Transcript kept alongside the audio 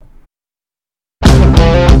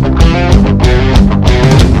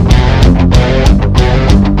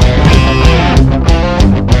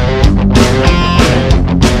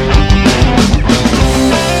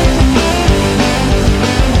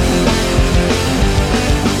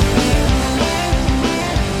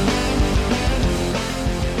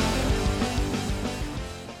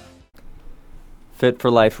Fit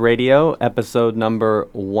for Life Radio, episode number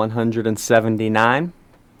 179.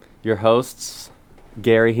 Your hosts,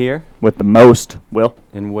 Gary here. With the most, Will.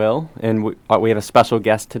 And Will. And we have a special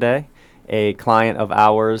guest today, a client of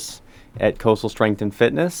ours at Coastal Strength and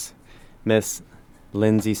Fitness, Miss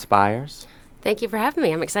Lindsay Spires. Thank you for having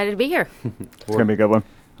me. I'm excited to be here. It's going to be a good one.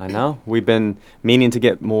 I know. We've been meaning to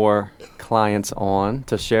get more clients on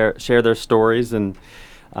to share their stories, and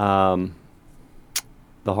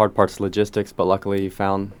the hard part's logistics, but luckily you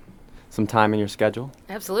found some time in your schedule.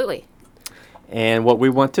 Absolutely. And what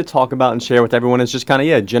we want to talk about and share with everyone is just kind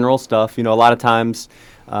of, general stuff. You know, a lot of times,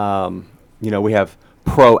 we have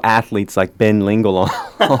pro athletes like Ben Lingle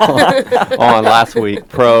on last week,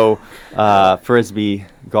 pro Frisbee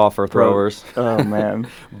golfer throwers. Oh, man.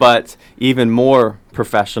 But even more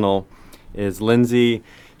professional is Lindsay.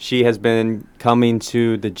 She has been coming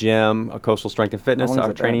to the gym, a Coastal Strength and Fitness,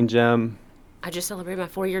 our training gym. I just celebrated my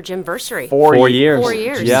 4-year gymversary. 4 years. 4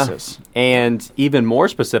 years. Yeah. Jesus. And even more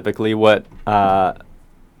specifically, what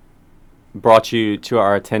brought you to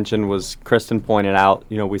our attention was Kristen pointed out,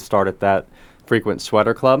 we started that frequent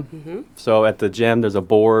sweater club. Mm-hmm. So at the gym, there's a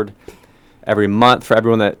board every month for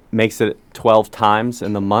everyone that makes it 12 times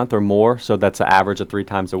in the month or more. So that's an average of 3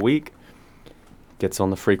 times a week. Gets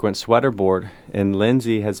on the frequent sweater board, and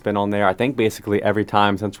Lindsay has been on there, I think, basically every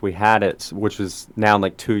time since we had it, which was now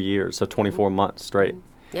like 2 years, so 24 months straight.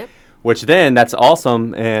 Yep. Which then, that's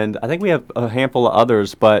awesome, and I think we have a handful of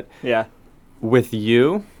others, but Yeah. with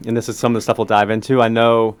you, and this is some of the stuff we'll dive into, I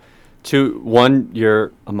know, one,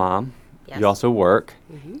 you're a mom, Yes. you also work,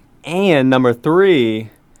 Mm-hmm. and number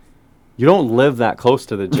 3, you don't live that close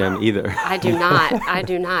to the gym either. I do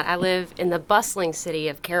not. I live in the bustling city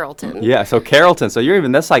of Carrollton. Yeah, so Carrollton, so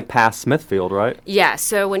that's like past Smithfield, right? Yeah,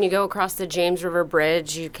 so when you go across the James River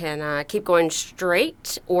Bridge, you can keep going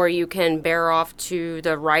straight, or you can bear off to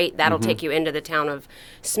the right. That'll take you into the town of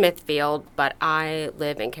Smithfield, but I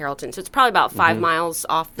live in Carrollton. So it's probably about 5 miles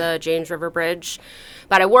off the James River Bridge.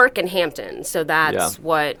 But I work in Hampton, so that's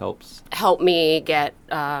what helped me get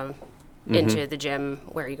into the gym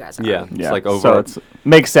where you guys are. Yeah, Yeah. it's like over. So it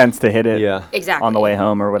makes sense to hit it Exactly. on the way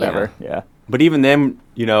home or whatever. Yeah. But even then,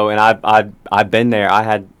 and I've been there. I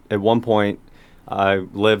had at one point, I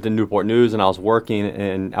lived in Newport News and I was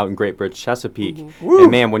working out in Great Bridge, Chesapeake.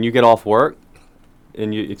 And man, when you get off work,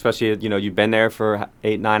 and you especially you've been there for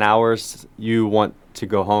 8-9 hours, you want to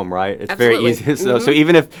go home, right? It's Absolutely. very easy. So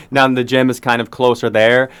even if now the gym is kind of closer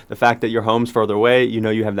there, the fact that your home's further away,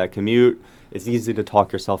 you have that commute. It's easy to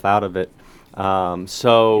talk yourself out of it.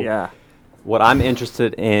 Yeah. What I'm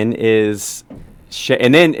interested in is,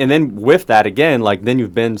 and then with that again, then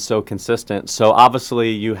you've been so consistent. So obviously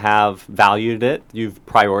you have valued it, you've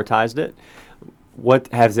prioritized it. What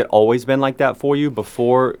has it always been like that for you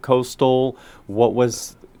before Coastal?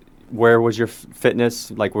 Where was your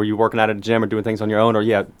fitness? Like, were you working out at a gym or doing things on your own, or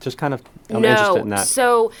just kind of? I'm interested in that.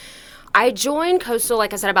 So I joined Coastal,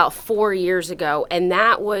 like I said, about 4 years ago, and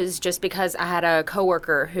that was just because I had a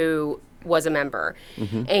coworker who was a member,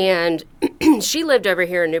 and she lived over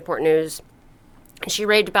here in Newport News. She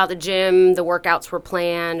raved about the gym, the workouts were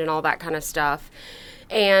planned, and all that kind of stuff.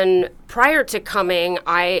 And prior to coming,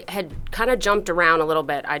 I had kind of jumped around a little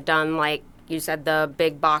bit. I'd done, like you said, the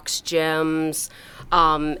big box gyms,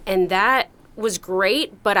 and that was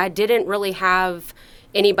great, but I didn't really have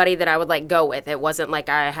anybody that I would go with. It wasn't like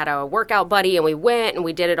I had a workout buddy and we went and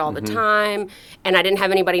we did it all the time, and I didn't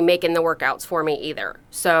have anybody making the workouts for me either.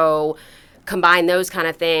 So combine those kind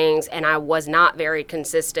of things, and I was not very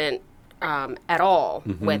consistent at all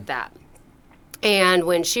with that. And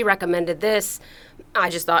when she recommended this, I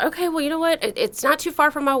just thought, okay, well, you know what? It's not too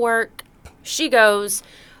far from my work. She goes,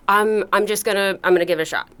 I'm gonna give it a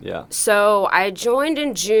shot. Yeah. So I joined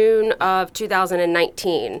in June of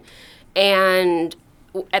 2019, and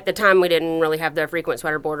at the time we didn't really have the frequent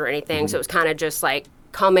sweater board or anything, so it was kind of just like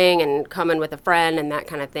coming with a friend and that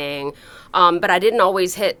kind of thing. But I didn't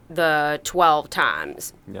always hit the 12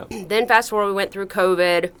 times. Yep. Then fast forward, we went through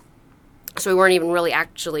COVID, so we weren't even really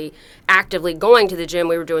actually actively going to the gym.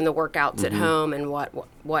 We were doing the workouts at home and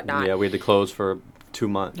whatnot. Yeah, we had to close for 2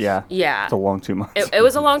 months. Yeah. Yeah. It's a long 2 months. It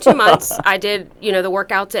was a long 2 months. I did, the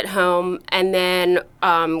workouts at home, and then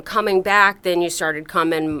coming back, then you started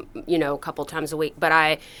coming, a couple times a week. But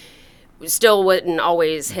I still wouldn't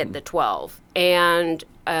always hit the 12. And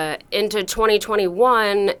into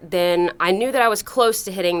 2021, then I knew that I was close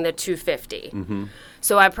to hitting the 250.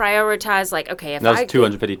 So I prioritized, okay, if that was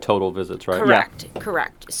 250 total visits, right?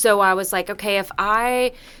 Correct. So I was like, okay, if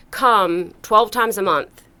I come 12 times a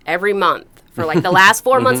month, every month, for the last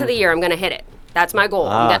 4 months of the year, I'm going to hit it. That's my goal.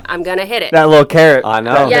 I'm gonna hit it. That little carrot. I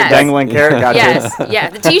know. Yes. Dangling carrot got Yes. Yeah.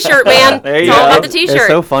 The T-shirt, man. There you It's all go. about the T-shirt. It's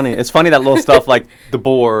so funny. It's funny that little stuff like the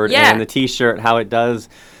board Yeah. and the T-shirt, how it does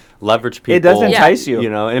leverage people. It does entice you. You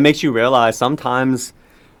know, and it makes you realize sometimes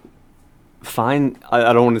I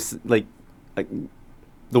don't want to, like,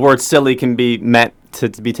 the word silly can be meant to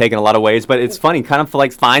be taken a lot of ways, but it's funny, kind of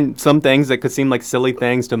like find some things that could seem like silly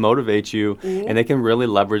things to motivate you, and they can really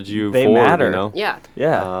leverage you They forward, matter. you know? Yeah.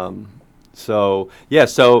 Yeah.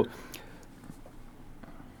 So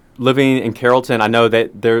living in Carrollton, I know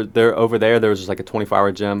that they're over there. There's just like a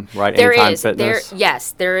 24-hour gym, right? There Anytime is. Fitness.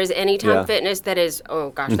 There is Anytime Yeah. Fitness that is,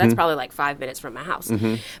 oh gosh, that's probably like 5 minutes from my house.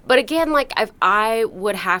 Mm-hmm. But again, like I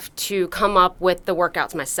would have to come up with the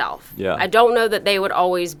workouts myself. Yeah. I don't know that they would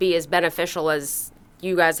always be as beneficial as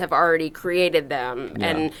you guys have already created them. Yeah.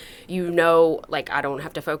 And like I don't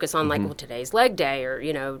have to focus on like, well, today's leg day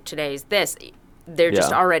or, today's this. They're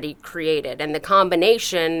just Yeah. already created. And the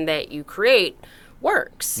combination that you create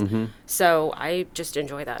works. So I just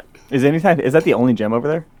enjoy that. Is that the only gym over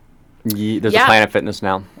there? There's Yeah. a Planet Fitness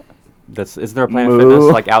now. Is there a Planet Moo.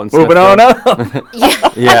 Fitness like out in Moving on Smithfield?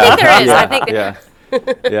 up. Yeah, I think there is. I think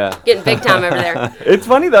Yeah. getting big time over there. It's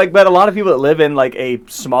funny, like, but a lot of people that live in like a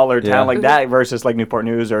smaller town Yeah. like that versus like Newport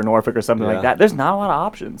News or Norfolk or something Yeah. like that, there's not a lot of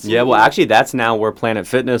options. Yeah, well, actually, that's now where Planet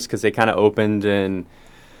Fitness, because they kind of opened in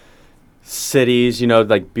cities,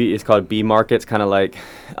 like it's called B markets, kind of like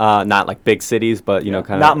not like big cities, but kind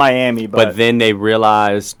of Not Miami, But then they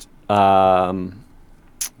realized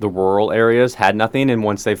the rural areas had nothing, and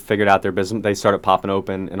once they figured out their business, they started popping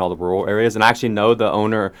open in all the rural areas. And I actually know the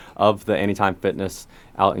owner of the Anytime Fitness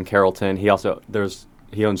out in Carrollton. He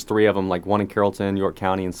owns 3 of them, like one in Carrollton, York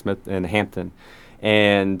County, and Smith and Hampton.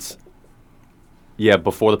 And yeah,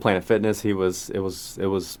 before the Planet Fitness, it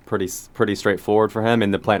was pretty straightforward for him,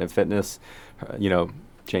 and the Planet Fitness,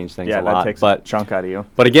 changed things a lot. Yeah, that takes a chunk out of you.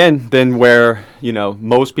 But again, then where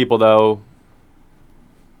most people though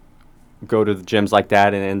go to the gyms like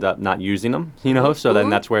that and end up not using them, so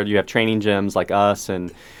then that's where you have training gyms like us,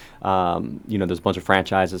 and there's a bunch of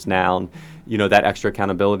franchises now, and that extra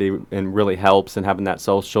accountability and really helps, and having that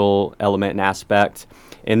social element and aspect.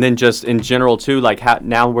 And then just in general too, like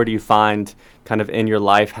now where do you find kind of in your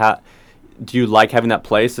life, how do you like having that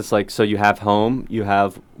place? It's like, so you have home, you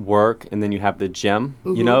have work, and then you have the gym,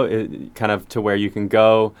 kind of to where you can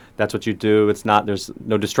go. That's what you do. There's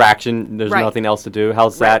no distraction. There's Right. nothing else to do.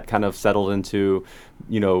 How's that kind of settled into,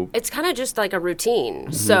 It's kind of just like a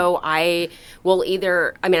routine. So I will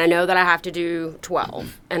I know that I have to do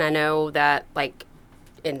 12, and I know that like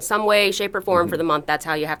in some way, shape, or form for the month, that's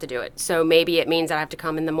how you have to do it. So maybe it means that I have to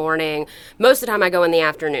come in the morning. Most of the time I go in the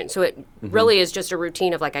afternoon. So it really is just a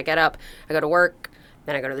routine of like I get up, I go to work,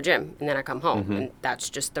 then I go to the gym, and then I come home. And that's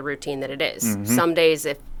just the routine that it is. Some days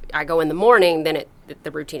if I go in the morning, then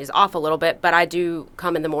the routine is off a little bit, but I do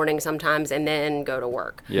come in the morning sometimes and then go to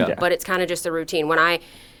work. Yeah. But it's kind of just a routine. When I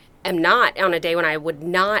am not on a day when I would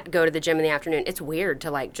not go to the gym in the afternoon, it's weird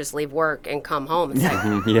to like just leave work and come home. It's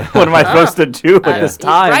like, yeah. What am I supposed to do at this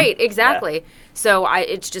time? right, exactly. Yeah. So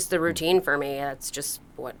it's just the routine for me. That's just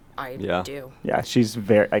what I do. Yeah, she's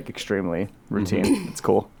very extremely routine. It's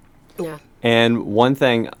cool. Yeah. And one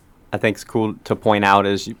thing I think is cool to point out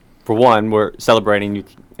is, for one, we're celebrating you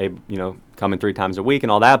coming 3 times a week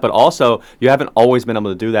and all that, but also you haven't always been able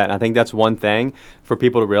to do that. And I think that's one thing for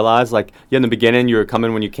people to realize. Like, in the beginning, you're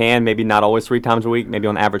coming when you can, maybe not always 3 times a week, maybe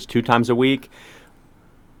on average 2 times a week.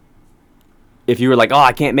 If you were like, oh,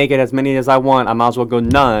 I can't make it as many as I want, I might as well go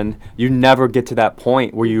none, you never get to that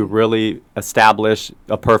point where you really establish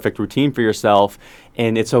a perfect routine for yourself.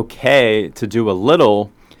 And it's okay to do a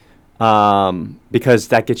little, because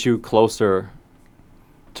that gets you closer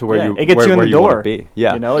to where it gets you in the door. Be.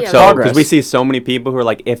 Yeah. It's so progress. because we see so many people who are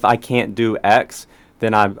like, if I can't do X,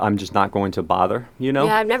 then I'm just not going to bother. Yeah,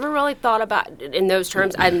 I've never really thought about it in those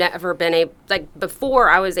terms. I've never been able, like before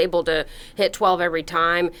I was able to hit 12 every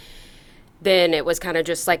time. Then it was kind of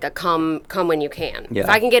just like a come when you can. Yeah. If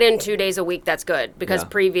I can get in 2 days a week, that's good. Because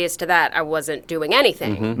previous to that, I wasn't doing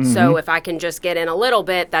anything. So if I can just get in a little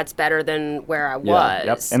bit, that's better than where I was.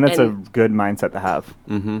 Yep. And that's a good mindset to have.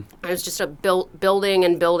 I was just building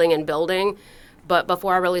and building and building. But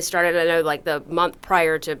before I really started, I know like the month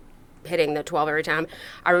prior to hitting the 12 every time,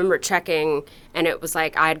 I remember checking, and it was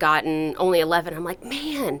like I had gotten only 11. I'm like,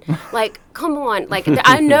 man, like, come on. Like,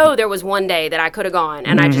 I know there was one day that I could have gone,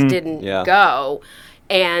 and I just didn't go.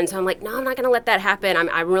 And so I'm like, no, I'm not going to let that happen.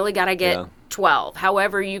 I really got to get 12,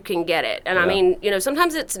 however you can get it. And I mean,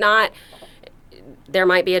 sometimes it's not, there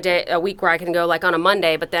might be a week where I can go like on a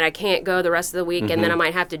Monday, but then I can't go the rest of the week, and then I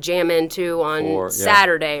might have to jam into on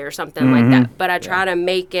Saturday or something like that. But I try to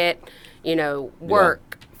make it,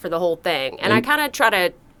 work for the whole thing. And I kind of try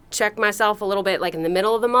to check myself a little bit, like in the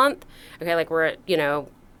middle of the month. Okay, like we're at,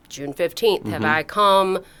 June 15th. Have I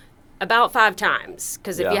come about 5 times?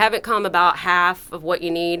 Because if you haven't come about half of what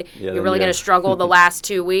you need, you're really going to struggle the last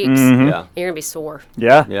 2 weeks. Mm-hmm. You're going to be sore.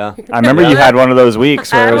 Yeah. Yeah. I remember you had one of those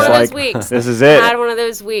weeks where it was like, this is it. I had one of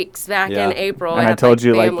those weeks back in April. And I told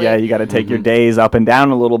you, you got to take your days up and down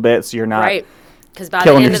a little bit so you're not right. Because by the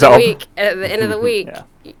killing end yourself. of the week, at the end of the week,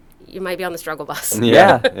 you might be on the struggle bus.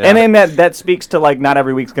 Yeah. And then that speaks to, like, not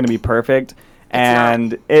every week's going to be perfect.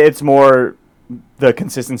 And it's more the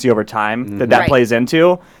consistency over time that plays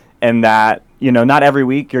into. And that, not every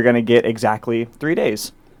week you're going to get exactly 3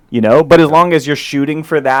 days, But as long as you're shooting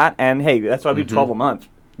for that, and, hey, that's why we do 12 a month.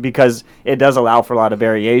 Because it does allow for a lot of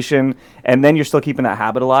variation. And then you're still keeping that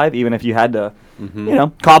habit alive, even if you had to,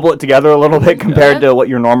 cobble it together a little bit compared to what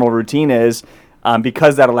your normal routine is.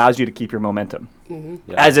 Because that allows you to keep your momentum.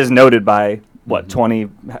 As is noted by,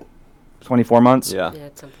 24 months? Yeah,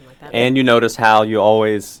 it's something like that. And you notice how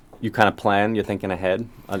you kind of plan, you're thinking ahead.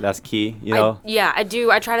 That's key, I do.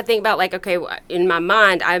 I try to think about, like, okay, in my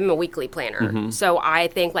mind, I'm a weekly planner. So I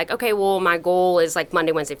think, like, okay, well, my goal is, like,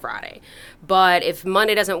 Monday, Wednesday, Friday. But if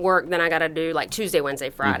Monday doesn't work, then I got to do, like, Tuesday, Wednesday,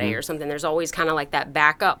 Friday or something. There's always kind of, like, that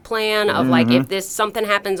backup plan of, like, if something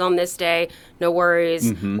happens on this day, no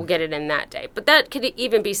worries, we'll get it in that day. But that could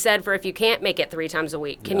even be said for if you can't make it 3 times a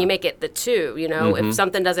week. Can you make it the 2, If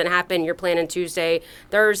something doesn't happen, you're planning Tuesday,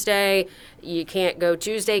 Thursday, you can't go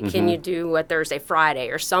Tuesday, can you do a Thursday, Friday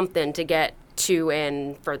or something to get 2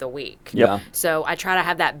 in for the week? So I try to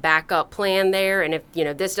have that backup plan there, and if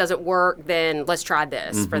this doesn't work, then let's try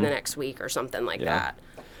this for the next week or something like that.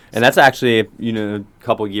 And that's actually, a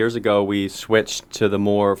couple years ago we switched to the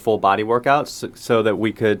more full body workouts so that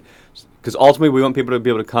we could, because ultimately we want people to be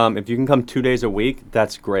able to come. If you can come 2 days a week,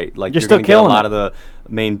 that's great. Like you're still going to get a killing lot of the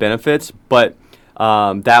main benefits, but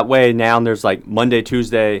that way now there's like Monday,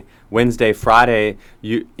 Tuesday, Wednesday, Friday.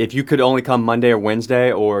 If you could only come Monday or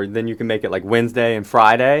Wednesday, or then you can make it like Wednesday and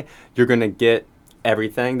Friday, you're going to get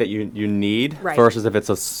everything that you need. Right. Versus if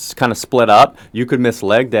it's kind of split up, you could miss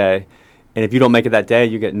leg day, and if you don't make it that day,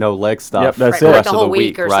 you get no leg stuff. Yep, that's for it. the rest Like of the the whole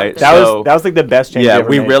week or right? something. That was like the best change. Yeah, ever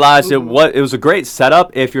we made. realized it was a great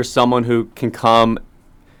setup if you're someone who can come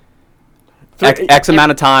X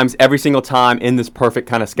amount of times every single time in this perfect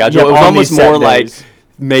kind of schedule. Yep, it was on almost these set more like days.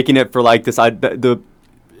 making it for like this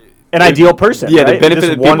An ideal person. Yeah, right? the benefit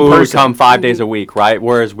Just of one people who person. come 5 days a week, right?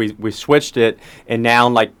 Whereas we switched it, and now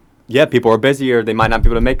people are busier. They might not be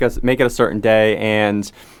able to make it a certain day, and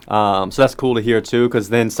so that's cool to hear too. Because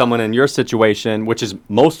then someone in your situation, which is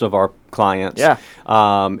most of our clients,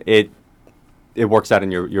 it works out in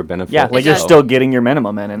your benefit. Yeah, like you're still getting your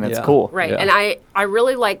minimum in, and it's cool. Right, Yeah. and I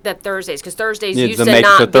really like that Thursdays, because Thursdays Yeah, used to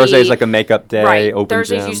not so be... Thursday's like a makeup day, right. open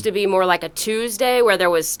Thursdays gym, used to be more like a Tuesday, where there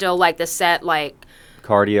was still like the set, like...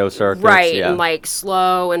 cardio circuits. Right, yeah. and like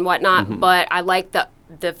slow and whatnot, but I like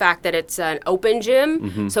the fact that it's an open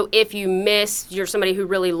gym. So if you miss, you're somebody who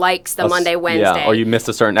really likes the Monday, Wednesday. Yeah, or you missed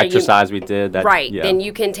a certain exercise we did. Then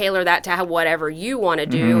you can tailor that to whatever you want to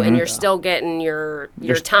do, and you're still getting your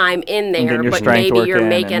time in there, but maybe you're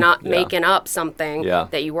making up something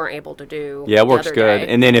that you weren't able to do. Yeah, it works good. Day.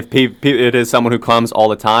 And then if it is someone who comes all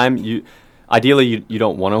the time, ideally, you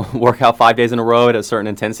don't want to work out 5 days in a row at a certain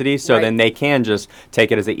intensity, so then they can just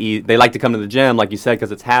take it as they like to come to the gym, like you said,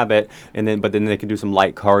 because it's habit, but then they can do some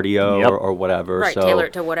light cardio or whatever. Right, so, tailor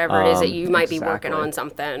it to whatever it is that you might be working on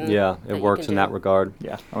something. Yeah, it works in that regard.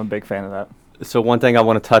 Yeah, I'm a big fan of that. So one thing I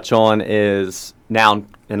want to touch on is now,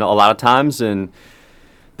 and a lot of times, and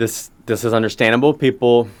this is understandable,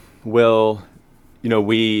 people will,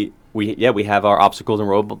 we have our obstacles and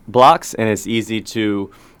roadblocks, and it's easy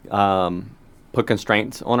to put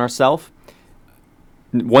constraints on ourselves.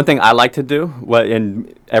 One thing I like to do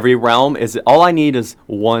in every realm is all I need is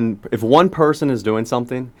if one person is doing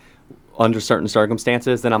something under certain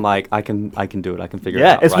circumstances, then I'm like, I can do it. I can figure it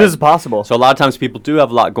out. Yeah, it's possible. So a lot of times people do have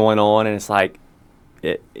a lot going on, and it's like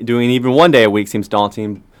doing even 1 day a week seems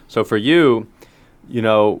daunting. So for you,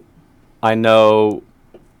 I know,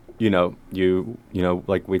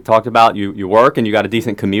 like we talked about, you work and you got a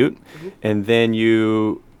decent commute, and then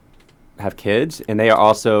you have kids, and they are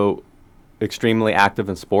also extremely active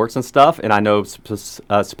in sports and stuff. And I know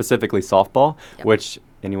specifically softball, which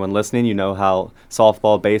anyone listening, how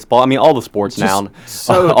softball, baseball, I mean, all the sports now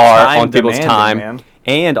are on people's time. Man.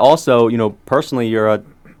 And also, personally, you're a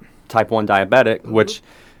type 1 diabetic, which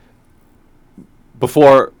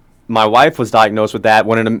before my wife was diagnosed with that,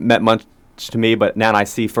 wouldn't have meant much to me, but now I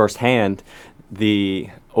see firsthand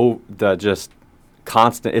the just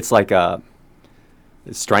constant, it's like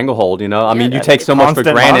stranglehold, I mean, you take so much for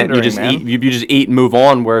constant granted. You monitoring, just man. eat, you just eat and move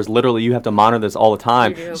on. Whereas literally, you have to monitor this all the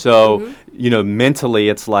time. You do. So, mentally,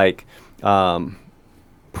 it's like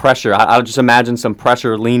pressure. I'll just imagine some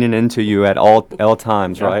pressure leaning into you at all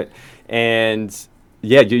times, Yeah. right? And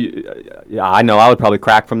yeah, I know I would probably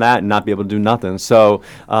crack from that and not be able to do nothing. So,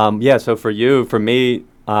 so for me,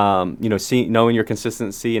 knowing your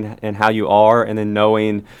consistency and how you are, and then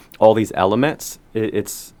knowing all these elements,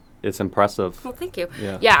 it's impressive. Well, thank you.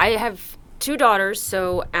 Yeah. I have 2 daughters.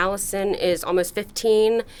 So Allison is almost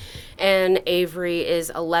 15 and Avery is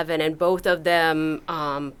 11, and both of them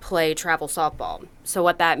play travel softball. So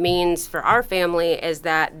what that means for our family is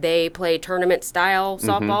that they play tournament style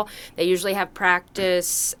softball. They usually have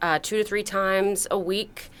practice 2 to 3 times a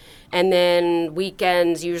week. And then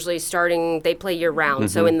weekends, usually they play year round.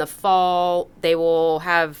 So in the fall, they will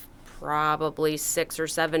have probably 6 or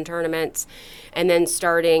 7 tournaments. And then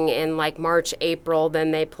starting in like March, April, then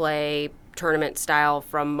they play tournament style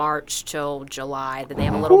from March till July. Then they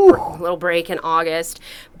have a little break in August.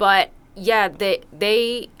 But yeah,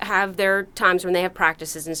 they have their times when they have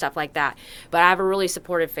practices and stuff like that. But I have a really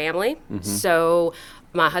supportive family. So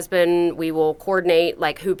my husband, we will coordinate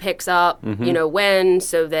like who picks up, when,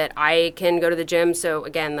 so that I can go to the gym. So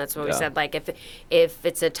again, that's what we said. Like if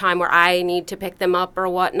it's a time where I need to pick them up or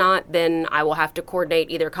whatnot, then I will have to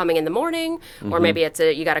coordinate either coming in the morning or maybe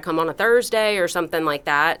you got to come on a Thursday or something like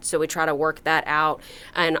that. So we try to work that out.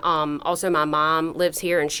 And also my mom lives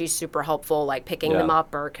here and she's super helpful, like picking them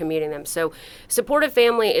up or commuting them. So supportive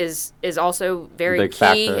family is also very Big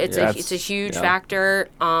key. factor. It's a huge factor.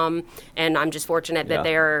 And I'm just fortunate that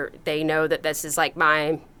they know that this is like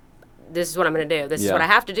this is what I'm going to do. This is what I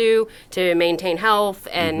have to do to maintain health.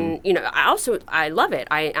 And, I love it.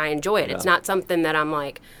 I enjoy it. It's not something that I'm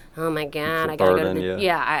like, oh my God, I got to go to the,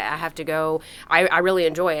 I have to go. I really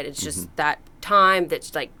enjoy it. It's just that time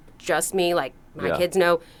that's like just me, like my kids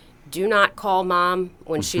know, do not call mom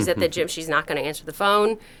when she's at the gym. She's not going to answer the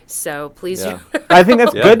phone. So please do. I think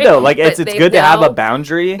that's good though. Like it's They good to have a know.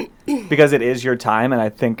 boundary because it is your time. And I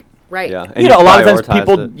think, Right. Yeah. And a lot of times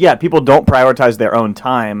prioritize people don't prioritize their own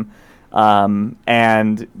time,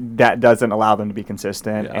 and that doesn't allow them to be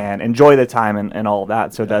consistent and enjoy the time and all of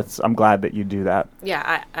that. So I'm glad that you do that.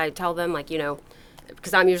 Yeah, I tell them like,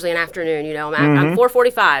 because I'm usually an afternoon, I'm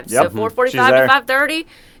 4:45. So Yep. 4:45 She's there. to 5:30,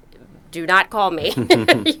 do not call me.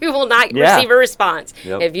 You will not receive a response.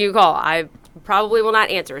 Yep. If you call, I probably will not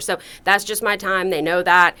answer. So that's just my time. They know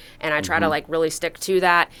that, and I try to like really stick to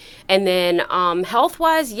that. And then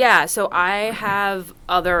health-wise, so I have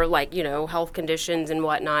other like, health conditions and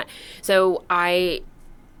whatnot. So I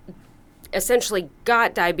essentially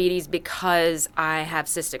got diabetes because I have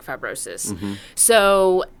cystic fibrosis.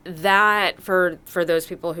 So that, for those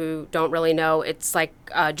people who don't really know, it's like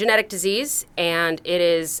a genetic disease, and it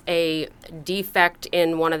is a defect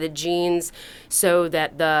in one of the genes so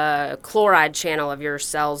that the chloride channel of your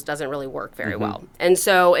cells doesn't really work very well. And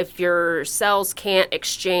so if your cells can't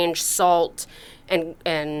exchange salt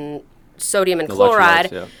and sodium and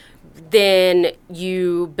chloride, then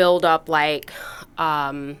you build up like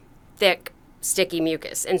thick, sticky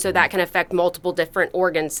mucus. And so that can affect multiple different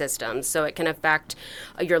organ systems. So it can affect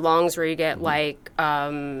your lungs where you get like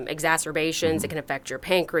exacerbations. It can affect your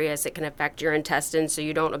pancreas. It can affect your intestines so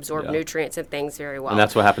you don't absorb nutrients and things very well. And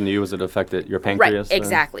that's what happened to you, was it affected your pancreas? Right,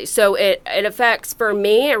 exactly. So it affects, for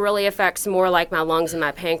me, it really affects more like my lungs and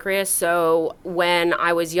my pancreas. So when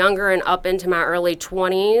I was younger and up into my early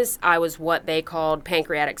 20s, I was what they called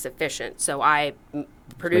pancreatic sufficient. So I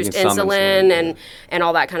produced Making some insulin and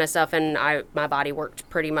all that kind of stuff, and my body worked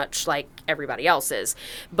pretty much like everybody else's.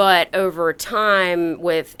 But over time,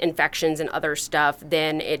 with infections and other stuff,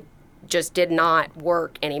 then it just did not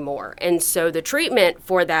work anymore. And so the treatment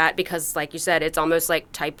for that, because like you said, it's almost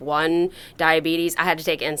like type 1 diabetes, I had to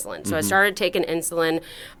take insulin. So I started taking insulin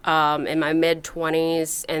in my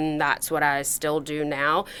mid-20s, and that's what I still do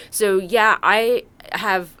now. So yeah, I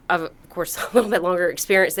have of course a little bit longer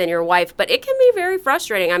experience than your wife, but it can be very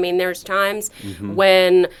frustrating. I mean, there's times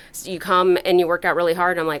when you come and you work out really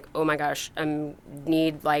hard and I'm like, oh my gosh, I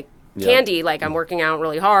need like candy, like I'm working out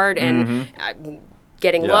really hard and I'm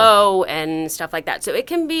getting low and stuff like that. So it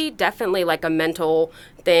can be definitely like a mental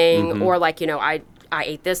thing, or like, I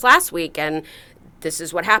ate this last week and this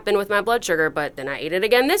is what happened with my blood sugar, but then I ate it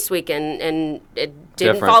again this week and it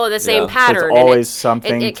didn't follow the same pattern. So it's always and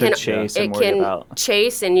something to chase and worry about. It can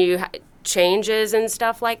chase and you changes and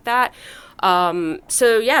stuff like that.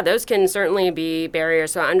 So yeah, those can certainly be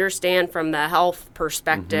barriers. So I understand from the health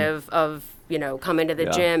perspective of, coming to the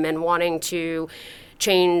gym and wanting to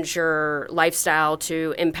change your lifestyle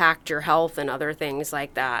to impact your health and other things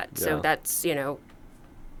like that. So that's,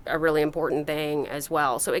 a really important thing as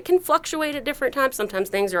well. So it can fluctuate at different times. Sometimes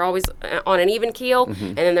things are always on an even keel,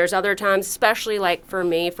 and then there's other times, especially like for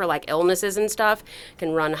me, for like illnesses and stuff,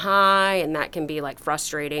 can run high, and that can be like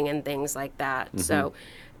frustrating and things like that. So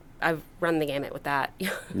I've run the gamut with that.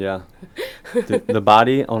 Yeah. The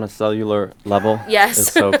body on a cellular level Yes. is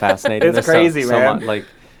so fascinating. It's There's crazy, man. like,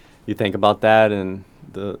 you think about that, and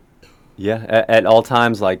at all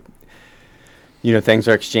times, like, you know, things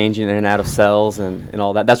are exchanging in and out of cells and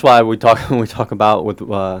all that. That's why we talk about with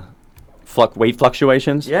weight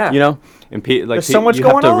fluctuations. Yeah. You know, and There's so much you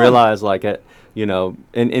going have to on. realize, like, it, you know,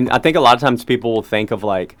 and I think a lot of times people will think of,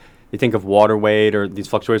 like, you think of water weight or these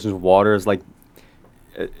fluctuations of water as like,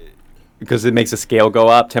 because it makes the scale go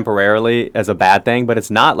up temporarily as a bad thing, but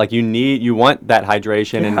it's not. Like, you want that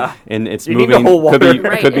hydration, and it's You need moving, the whole water.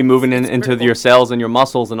 Right, be moving it's into critical. your cells and your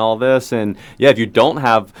muscles and all this. And yeah, if you don't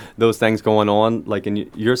have those things going on, like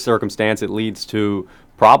in your circumstance, it leads to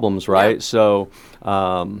problems, right? Yeah. So,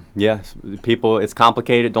 people, it's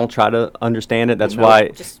complicated. Don't try to understand it. That's Nope. why,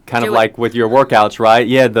 Just kind of do it. like with your workouts, right?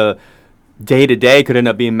 Yeah, the day-to-day could end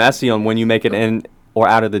up being messy on when you make it in or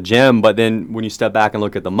out of the gym, but then when you step back and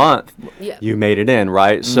look at the month, Yeah. you made it in,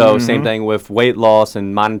 right? So same thing with weight loss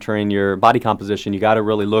and monitoring your body composition. You got to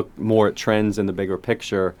really look more at trends in the bigger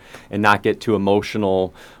picture and not get too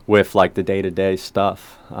emotional with like the day-to-day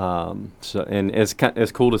stuff. And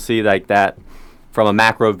it's cool to see like that from a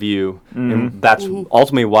macro view, and that's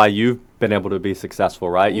ultimately why you've been able to be successful,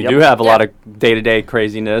 right? You Yep. do have a Yeah. lot of day-to-day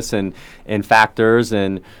craziness and factors,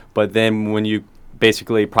 but then when you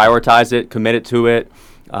basically prioritize it, commit it to it,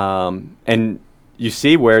 and you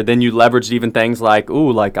see where then you leverage even things like,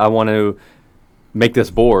 I want to make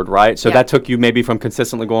this board, right? So Yeah. that took you maybe from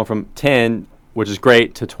consistently going from 10, which is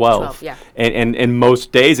great, to 12. 12, yeah. And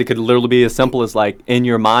most days it could literally be as simple as like in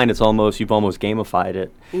your mind, you've almost gamified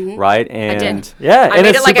it, right? And did. Yeah, I and made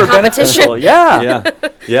it's it like a super competition. beneficial. Yeah.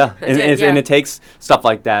 yeah. And, did, and yeah. it takes stuff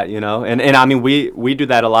like that, you know. And I mean, we do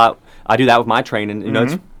that a lot. I do that with my training. You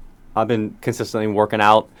know, I've been consistently working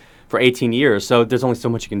out for 18 years, so there's only so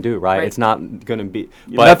much you can do, right? Right. It's not going to be.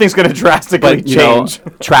 Nothing's going to drastically But, you know, change.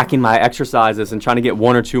 tracking my exercises and trying to get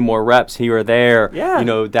 1 or 2 more reps here or there, Yeah. you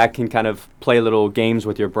know, that can kind of play little games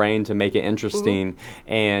with your brain to make it interesting.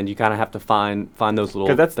 And you kind of have to find those little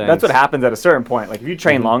Because things. that's what happens at a certain point. Like if you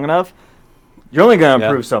train long enough, you're only going to Yeah.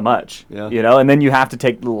 improve so much, Yeah. you know. And then you have to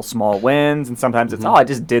take little small wins, and sometimes it's I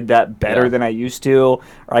just did that better Yeah. than I used to,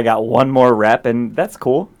 or I got 1 more rep, and that's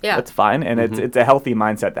cool. Yeah. That's fine, and it's a healthy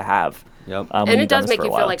mindset to have. Yep. when And you've it done does this make for a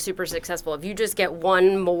you while. feel like super successful. If you just get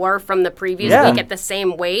 1 more from the previous Yeah. week at the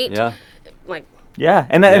same weight, Yeah. like, Yeah,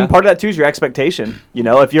 and Yeah. and part of that too is your expectation. You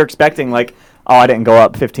know, if you're expecting like, I didn't go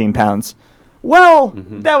up 15 pounds. Well,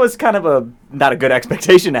 that was kind of not a good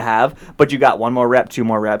expectation to have, but you got 1 more rep, 2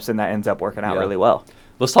 more reps, and that ends up working out Yeah. really well.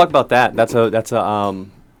 Let's talk about that. That's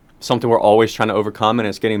something we're always trying to overcome, and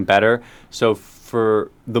it's getting better. So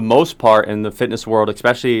for the most part in the fitness world,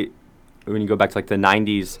 especially when you go back to like the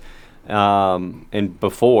 90s and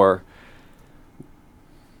before,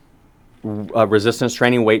 resistance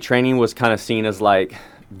training, weight training was kind of seen as like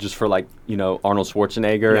just for like, you know, Arnold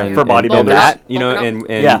Schwarzenegger Yeah, and for bodybuilders. and that, you know,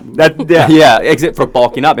 Bulking up. and Yeah, exit for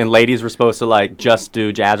bulking up, and ladies were supposed to like just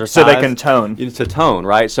do jazzercise so they can tone. to tone,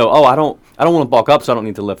 right? So, I don't want to bulk up, so I don't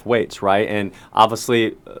need to lift weights, right? And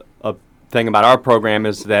obviously, a thing about our program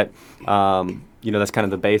is that, you know, that's kind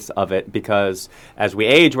of the base of it, because as we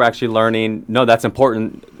age, we're actually learning, no, that's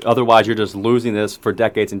important. Otherwise, you're just losing this for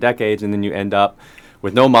decades and decades, and then you end up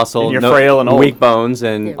with no muscle, And you're frail and old. weak bones,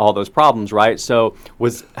 and Yeah. all those problems, right? So,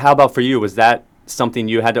 how about for you? Was that something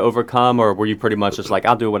you had to overcome, or were you pretty much just like,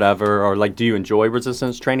 I'll do whatever, or like, do you enjoy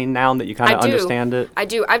resistance training now that you kind of understand it? I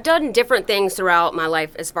do. I've done different things throughout my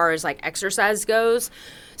life as far as like exercise goes.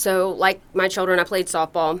 So like my children, I played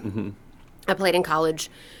softball. I played in college.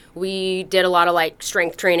 We did a lot of like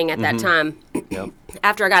strength training at that time. Yep.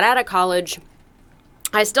 After I got out of college,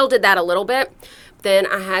 I still did that a little bit. Then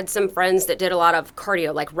I had some friends that did a lot of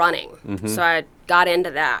cardio, like running. So I got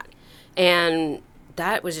into that. And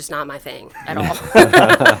that was just not my thing at all.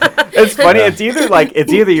 It's funny. It's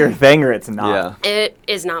either your thing or it's not. Yeah. It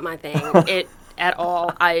is not my thing. At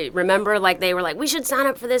all. I remember like they were like, we should sign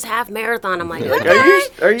up for this half marathon. I'm like, okay,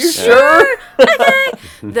 Are you sure? okay.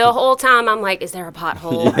 The whole time I'm like, is there a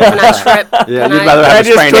pothole? Can I trip? Yeah, Can you'd I- rather I have a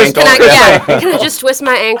just sprained twist- ankle. Can I just twist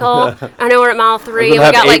my ankle? I know we're at mile 3 and we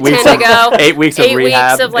have got like 8 weeks 10 to of- go. 8 weeks of 8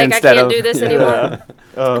 rehab weeks of like I instead can't of- do this yeah. anymore.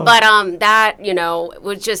 But that, you know,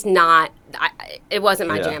 was just not it wasn't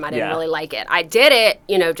my Yeah. jam. I didn't Yeah. really like it. I did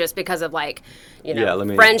it, just because of like, Yeah,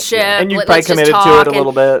 friendship. yeah. And you let's probably just committed to talk it a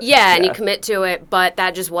little bit. Yeah, and you Yeah. commit to it, but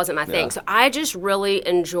that just wasn't my thing. Yeah. So I just really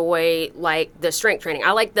enjoy like the strength training.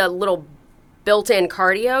 I like the little built-in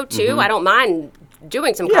cardio too. I don't mind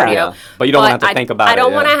doing some cardio. Yeah. But you don't have to think about I it,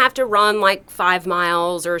 don't yeah. want to have to run like 5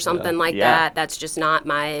 miles or something like Yeah. that. That's just not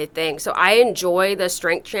my thing. So I enjoy the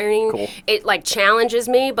strength training. Cool. It like challenges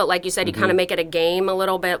me, but like you said, you kind of make it a game a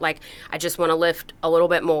little bit. Like I just want to lift a little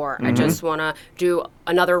bit more. I just want to do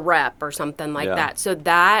another rep or something like Yeah. that. So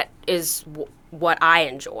that is what I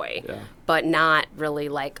enjoy. Yeah. But not really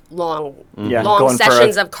like long Yeah, long going for a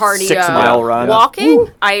sessions of cardio. 6-mile run.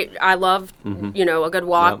 Walking, I love a good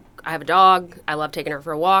walk. Yep. I have a dog. I love taking her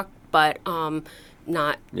for a walk, but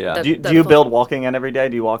not. Yeah. Do you build walking in every day?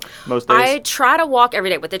 Do you walk most days? I try to walk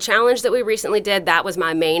every day. With the challenge that we recently did, that was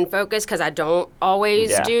my main focus because I don't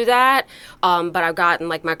always Yeah. do that. But I've gotten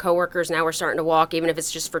like my coworkers now. We're starting to walk, even if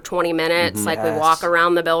it's just for 20 minutes. Like we Yes. walk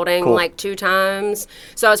around the building Cool. like 2 times.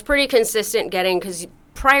 So I was pretty consistent getting because.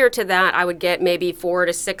 Prior to that, I would get maybe 4,000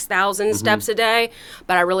 to 6,000 steps a day,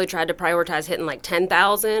 but I really tried to prioritize hitting like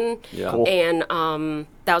 10,000, Yeah. Cool. and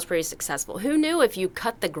that was pretty successful. Who knew if you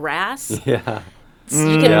cut the grass, Yeah.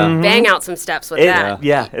 you can bang out some steps with that.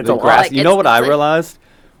 Yeah, it's The a lot. grass. Like, You know it's- what I it's like- realized?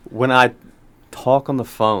 When I talk on the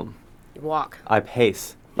phone, You walk. I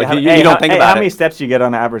pace. Like Yeah, you don't think about how it. many steps do you get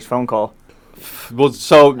on an average phone call? Well,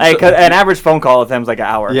 so, Hey, 'cause an average phone call with them is like an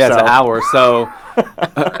hour. yeah, it's so. an hour. So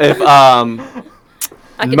if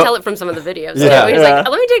I can Mo- tell it from some of the videos. Yeah. He's Yeah. like,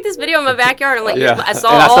 let me take this video of my backyard. I'm like, Yeah. I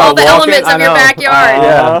saw And I all started the walking, elements I of your know. backyard.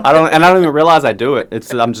 yeah, I don't even realize I do it.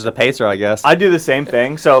 I'm just a pacer, I guess. I do the same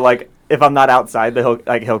thing. So like, if I'm not outside,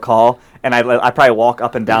 he'll call, and I probably walk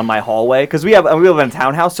up and down my hallway because we live in a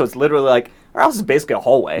townhouse, so it's literally like our house is basically a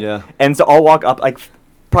hallway. Yeah. And so I'll walk up like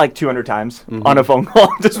probably 200 times on a phone call,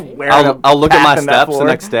 just wearing. I'll look at my that steps the floor.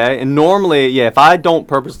 next day, and normally, yeah, if I don't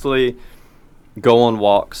purposely go on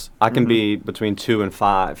walks, I can be between 2 and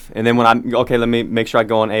 5, and then when let me make sure I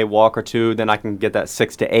go on a walk or 2, then I can get that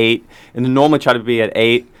 6 to 8, and then normally try to be at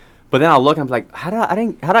 8. But then I'll look and I'm like, how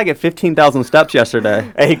did I get 15,000 steps yesterday?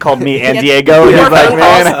 And he called me and Yeah. Diego. He's More like, phone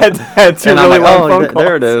man, I calls. had 2 And I'm really like, long phone calls.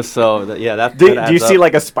 there it is. So that Do you adds see up.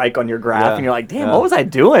 like a spike on your graph, Yeah. and you're like, damn, Yeah. what was I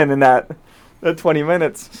doing in that 20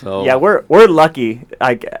 minutes? So- yeah, we're lucky.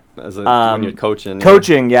 when you're coaching?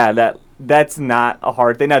 Coaching, yeah, that's not a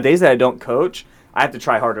hard thing. Now, days that I don't coach, I have to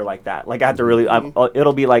try harder like that. Like I have to really,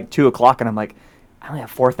 it'll be like 2:00, and I'm like, I only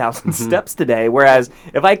have 4,000 steps today. Whereas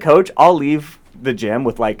if I coach, I'll leave the gym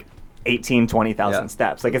with like 20,000 Yeah.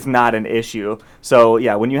 steps. Like it's not an issue. So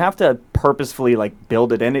yeah, when you have to purposefully like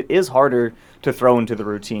build it in, it is harder to throw into the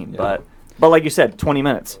routine. Yeah. But like you said, 20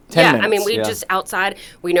 minutes, 10 Yeah, minutes. I mean, we Yeah. just outside,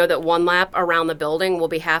 we know that 1 lap around the building will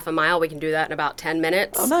be half a mile. We can do that in about 10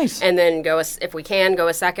 minutes. Oh, nice. And then if we can, go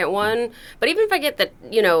a second one. But even if I get the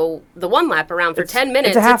 1 lap around for 10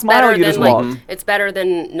 minutes, it's a half mile better you than just walk. it's better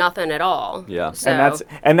than nothing at all. Yeah. So,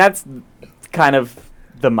 And that's kind of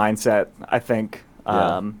the mindset I think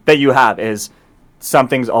Yeah. that you have is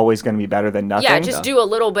something's always going to be better than nothing. yeah, just do a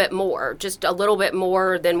little bit more. Just a little bit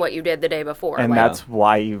more than what you did the day before. and Like, that's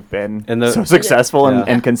why you've been And the- so successful Yeah.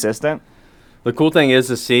 and consistent. The cool thing is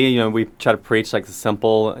to see, we try to preach like the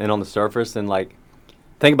simple and on the surface, and like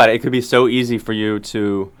think about it. It could be so easy for you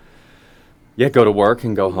to, go to work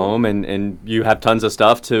and go home, and you have tons of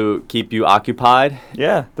stuff to keep you occupied.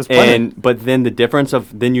 Yeah, there's plenty. But then the difference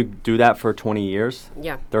of then you do that for 20 years,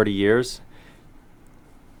 yeah. 30 years.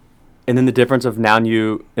 And then the difference of now and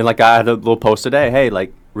like I had a little post today, hey,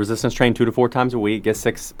 like resistance train 2 to 4 times a week, get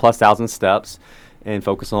 6,000+ steps, and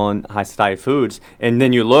focus on high satiety foods. And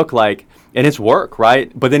then you look like, and it's work,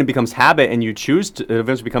 right? But then it becomes habit, and you choose to, it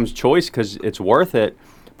eventually becomes choice because it's worth it.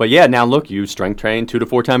 But yeah, now look, you strength train 2 to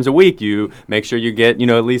 4 times a week. You make sure you get,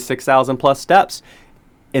 at least 6,000+ steps.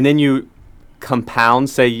 And then you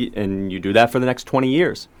compound, and you do that for the next 20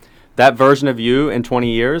 years. That version of you in 20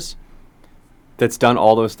 years that's done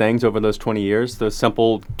all those things over those 20 years, those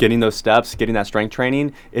simple, getting those steps, getting that strength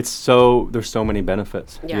training, there's so many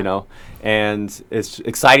benefits, Yeah. and it's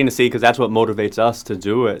exciting to see because that's what motivates us to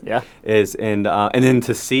do it. Yeah. And then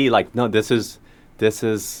to see like, no, this is This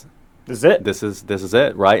is it. this is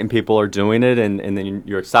it, right? And people are doing it, and then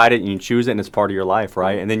you're excited and you choose it, and it's part of your life,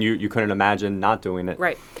 right? And then you couldn't imagine not doing it.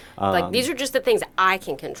 Right. Like these are just the things I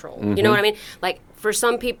can control. You know what I mean? Like for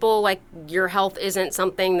some people, like your health isn't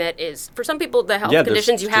something that is, for some people, the health Yeah, there's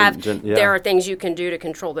conditions you have, yeah. there are things you can do to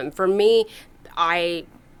control them. For me,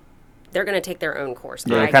 they're going to take their own course.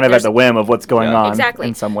 Yeah, kind of at the whim of what's going Yeah. on Exactly.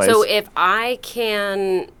 in some ways. So if I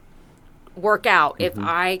can work out, if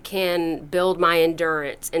I can build my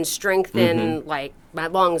endurance and strengthen like my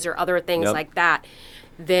lungs or other things Yep. like that,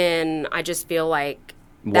 then I just feel like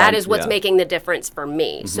that is what's making the difference for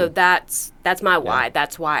me. So that's my why.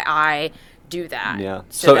 That's why I do that. Yeah.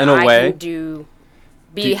 So So that in a I way, can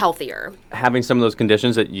be healthier. having some of those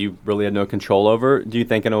conditions that you really had no control over, do you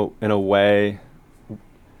think in a way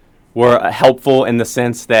were helpful in the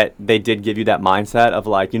sense that they did give you that mindset of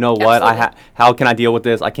like, you know what, Absolutely. how can I deal with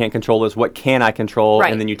this? I can't control this. What can I control? Right.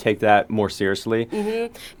 And then you take that more seriously.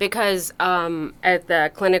 Because at the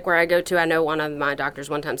clinic where I go to, I know one of my doctors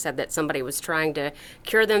one time said that somebody was trying to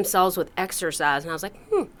cure themselves with exercise. And I was like,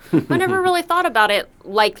 I never really thought about it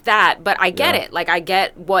like that. But I get it. Like, I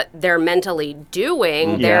get what they're mentally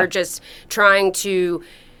doing. They're just trying to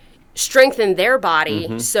strengthen their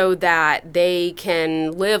body so that they can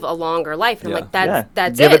live a longer life. And I'm like,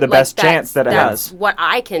 that's Give it the Like, best chance that it that's has. what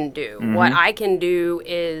I can do. What I can do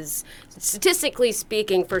is, statistically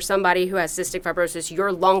speaking, for somebody who has cystic fibrosis,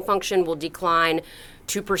 your lung function will decline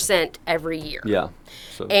 2% every year. Yeah.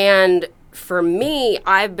 So, And for me,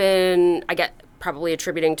 I get probably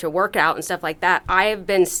attributing to workout and stuff like that. I have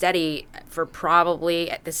been steady for probably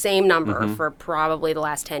at the same number for probably the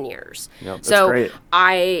last 10 years. Yep. So great.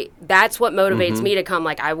 that's what motivates me to come.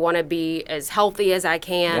 Like, I want to be as healthy as I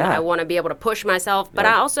can. Yeah. I want to be able to push myself. But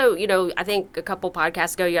I also, I think a couple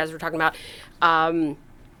podcasts ago, you guys were talking about,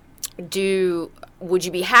 would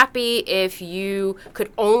you be happy if you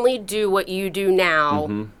could only do what you do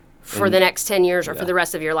now for the next 10 years or for the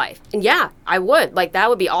rest of your life? And I would. Like, that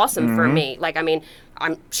would be awesome for me. Like, I mean,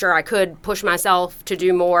 I'm sure I could push myself to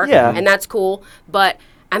do more, and that's cool, but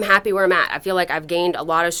I'm happy where I'm at. I feel like I've gained a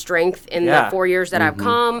lot of strength in the 4 years that I've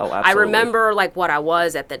come. Oh, I absolutely. remember, like, what I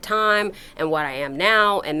was at the time and what I am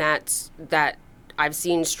now, and that I've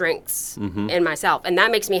seen strengths in myself, and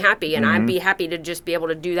that makes me happy, and I'd be happy to just be able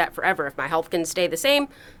to do that forever. If my health can stay the same,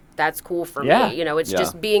 that's cool for Yeah. me. It's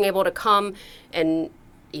just being able to come, and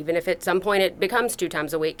even if at some point it becomes 2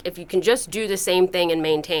 times a week, if you can just do the same thing and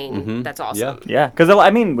maintain, that's awesome. Yeah, because I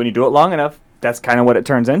mean, when you do it long enough, that's kind of what it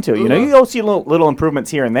turns into. You'll see little improvements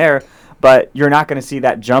here and there, but you're not going to see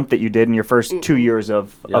that jump that you did in your first 2 years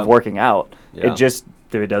of working out. Yeah.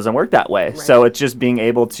 It doesn't work that way. So it's just being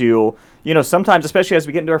able to, sometimes, especially as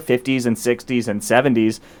we get into our 50s and 60s and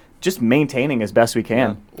 70s, just maintaining as best we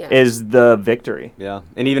can is the victory. yeah.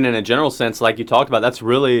 And even in a general sense, like you talked about, that's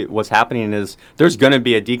really what's happening is there's going to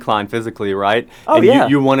be a decline physically, right? Oh, and yeah.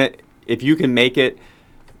 You want it, if you can make it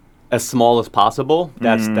as small as possible,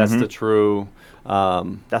 that's the true...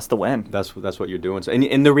 That's the win. That's what you're doing. So,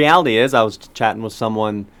 and the reality is, I was chatting with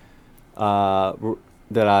someone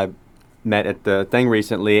that I met at the thing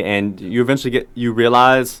recently, and you eventually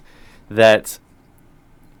realize that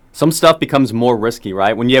some stuff becomes more risky,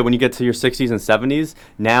 right? When you get to your 60s and 70s,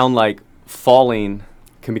 now like falling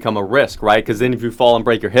can become a risk, right? Because then if you fall and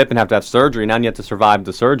break your hip and have to have surgery, now you have to survive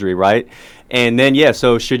the surgery, right? And then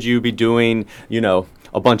so should you be doing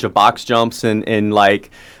a bunch of box jumps and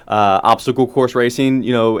like obstacle course racing,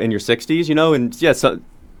 in your 60s,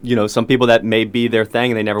 and some people that may be their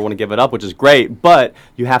thing and they never want to give it up, which is great, but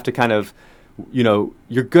you have to kind of,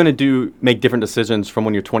 you're going to make different decisions from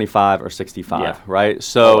when you're 25 or 65, right?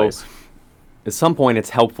 So Always. At some point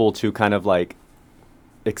it's helpful to kind of like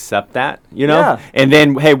accept that, Yeah. and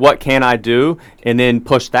then, hey, what can I do? And then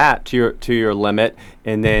push that to your limit,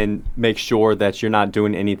 and then make sure that you're not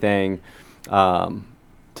doing anything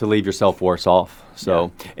to leave yourself worse off.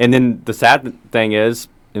 So, and then the sad thing is,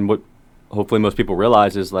 and what hopefully most people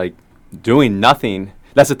realize is like doing nothing.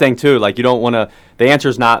 That's the thing too. Like you don't want to. The answer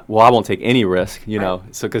is not, well, I won't take any risk.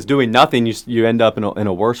 So because doing nothing, you end up in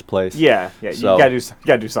a worse place. Yeah. So, you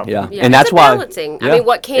gotta do something. Yeah. Yeah, And it's that's a why. balancing. Yeah. I mean,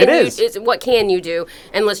 what can you do?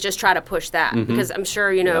 And let's just try to push that, because I'm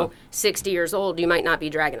sure 60 years old, you might not be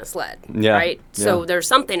dragging a sled, Yeah. right? So Yeah. there's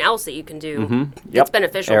something else that you can do Yep. that's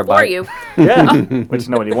beneficial Air for bike. you. Yeah. Which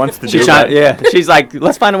nobody wants to do. She's like,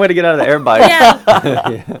 let's find a way to get out of the air bike.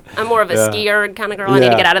 Yeah. I'm more of a ski erg kind of girl. I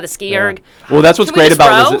need to get out of the ski erg. Well, that's what's Can we great just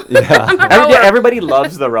about row? yeah. I'm a rower. Everybody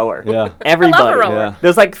loves the rower. Yeah. Everybody. I love a rower. Yeah.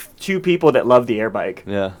 There's like 2 people that love the air bike.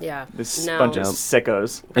 Yeah. Yeah. This No. bunch of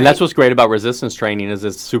sickos. And that's what's great about resistance training is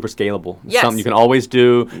it's super scalable. It's Yes. something you can always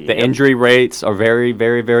do. The Yep. injury rates are very,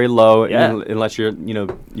 very, very low Yeah. unless your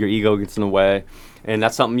ego gets in the way. And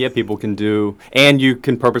that's something people can do. And you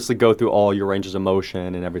can purposely go through all your ranges of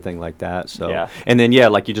motion and everything like that. So Yeah. And then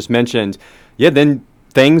like you just mentioned, then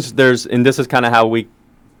and this is kind of how we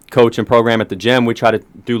coach and program at the gym. We try to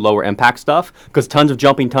do lower impact stuff because tons of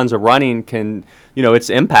jumping, tons of running can, its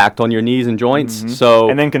impact on your knees and joints. So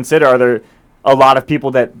And then consider, are there a lot of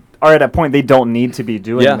people that are at a point they don't need to be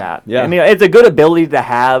doing Yeah, that? yeah. I mean, it's a good ability to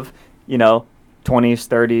have, 20s,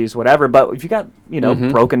 30s, whatever. But if you got,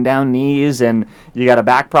 broken down knees and you got a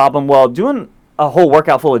back problem, well, doing a whole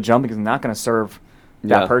workout full of jumping is not going to serve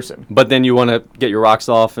that person. But then you want to get your rocks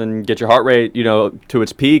off and get your heart rate, to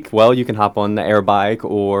its peak. Well, you can hop on the air bike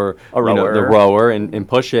or a rower. The rower and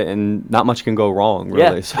push it, and not much can go wrong,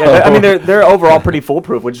 really. Yeah. So. I mean, they're overall pretty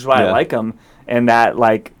foolproof, which is why I like them. And that,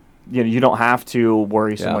 like, you don't have to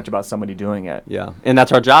worry so much about somebody doing it. Yeah, and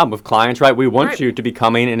that's our job with clients, right? We want you to be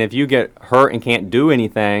coming, and if you get hurt and can't do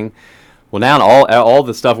anything, well, now all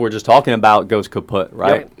the stuff we're just talking about goes kaput,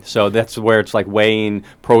 right? Yep. So that's where it's like weighing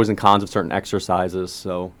pros and cons of certain exercises.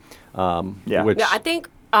 So, I think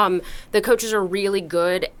the coaches are really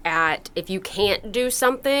good at, if you can't do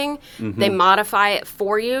something, they modify it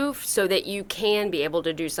for you so that you can be able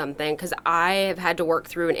to do something. Because I have had to work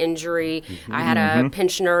through an injury. I had a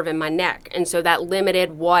pinched nerve in my neck, and so that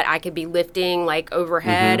limited what I could be lifting, like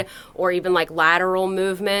overhead or even like lateral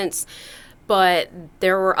movements. But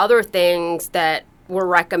there were other things that were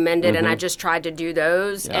recommended, and I just tried to do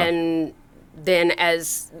those. Yeah. And then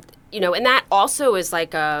as, and that also is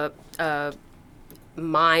like a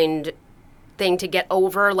mind thing to get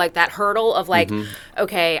over, like that hurdle of like,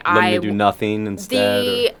 okay, I do nothing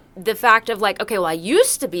instead. The fact of like, okay, well, I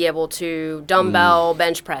used to be able to dumbbell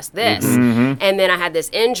bench press this, and then I had this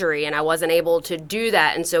injury and I wasn't able to do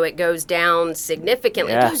that, and so it goes down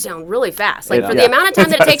significantly. It goes down really fast. Like for the amount of time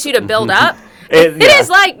that it takes you to build up, it is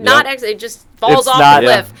like not actually, it just falls off the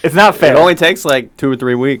cliff. It's not fair. It only takes like 2 or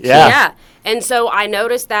 3 weeks. Yeah. And so I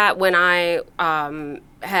noticed that when I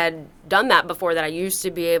had done that before, that I used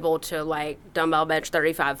to be able to like dumbbell bench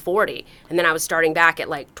 35, 40, and then I was starting back at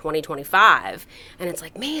like 20, 25, and it's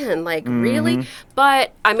like, man, like really?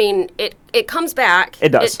 But I mean, it comes back. It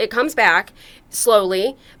does. It comes back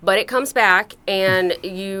slowly, but it comes back, and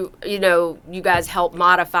you guys help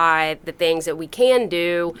modify the things that we can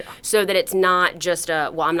do so that it's not just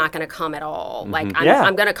I'm not going to come at all. Like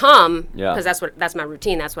I'm going to come because that's my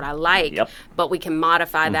routine. That's what I like. Yep. But we can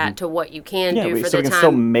modify that to what you can do for so the we can time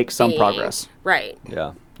still make some progress. Right.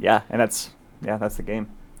 Yeah. Yeah, and that's the game.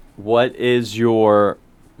 What is your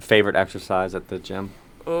favorite exercise at the gym?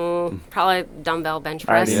 Probably dumbbell bench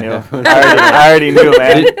press. I already knew,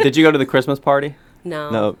 man. Did you go to the Christmas party?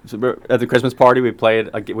 No. So at the Christmas party,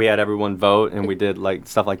 we had everyone vote, and we did like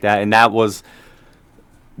stuff like that, and that was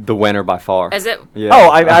the winner by far. Is it? Yeah. Oh,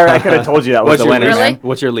 I could have told you that was the winner. Really?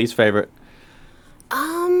 What's your least favorite?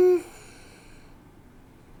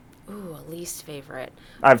 Least favorite.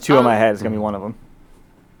 I have two in my head. It's gonna be one of them.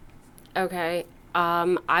 Okay.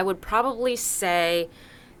 I would probably say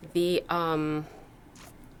the I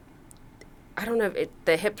don't know,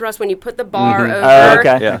 the hip thrust when you put the bar over.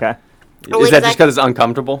 Okay. Yeah. Okay. Is that just because it's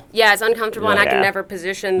uncomfortable? Yeah, it's uncomfortable, and I can never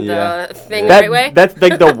position the thing the right way. That's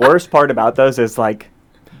like the worst part about those is like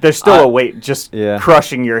there's still a weight just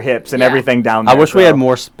crushing your hips and everything down there. I wish we had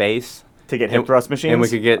more space to get hip thrust machines, and we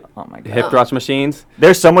could get hip thrust machines.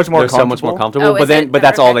 They're so much more comfortable. But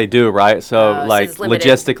that's all they do, right? So like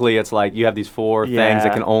logistically, it's like you have these 4 things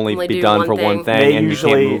that can only be done for one thing, and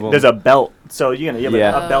usually you can't move them. There's a belt, so you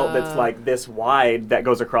have a belt that's like this wide that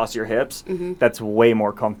goes across your hips. That's way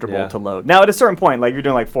more comfortable to load. Now at a certain point, like you're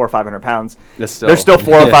doing like 400 or 500 pounds, there's still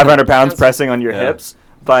 400 or 500 pounds pressing on your hips,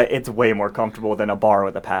 but it's way more comfortable than a bar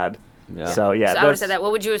with a pad. Yeah. So I would have said that.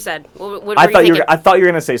 What would you have said? I thought you were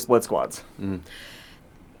gonna say split squats.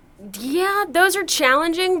 Yeah, those are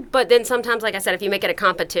challenging, but then sometimes, like I said, if you make it a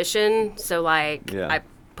competition, so like I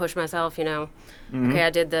push myself, okay, I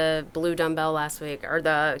did the blue dumbbell last week or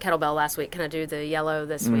the kettlebell last week. Can I do the yellow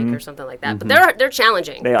this week or something like that? But they're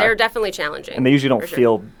challenging. They're definitely challenging, and they usually don't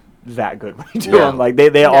feel that good when you do them. Like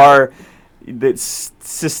they are.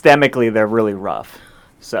 Systemically, they're really rough.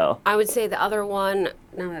 So I would say the other one,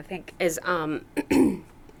 now that I think, is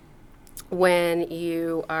when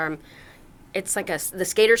you it's like the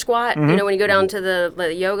skater squat. When you go down to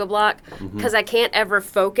the yoga block, because I can't ever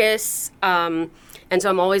focus, and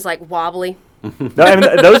so I'm always like wobbly. No, I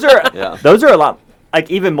mean, those are a lot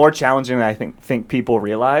like even more challenging than I think people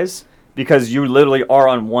realize, because you literally are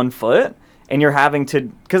on one foot. And you're having to,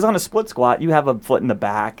 because on a split squat, you have a foot in the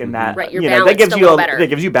back, and that that gives you that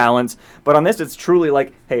gives you balance. But on this, it's truly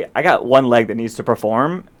like, hey, I got one leg that needs to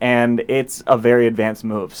perform, and it's a very advanced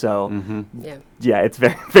move. So it's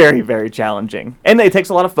very, very, very challenging, and it takes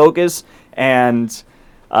a lot of focus. And so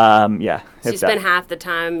you spend half the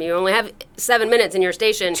time. You only have 7 minutes in your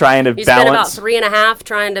station. Trying to balance. You spend about 3.5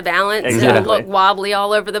 trying to balance and look wobbly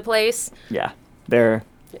all over the place. Yeah, they're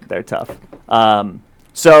tough.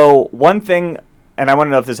 So one thing, and I want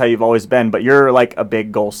to know if this is how you've always been, but you're like a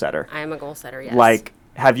big goal setter. I am a goal setter, yes. Like,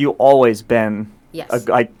 have you always been? Yes.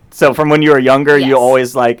 So from when you were younger, you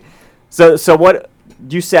always like, So what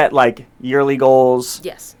do you set, like, yearly goals?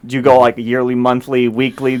 Yes. Do you go like yearly, monthly,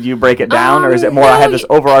 weekly? Do you break it down, or is it more I have this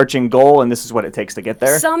overarching goal and this is what it takes to get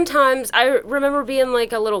there? Sometimes I remember being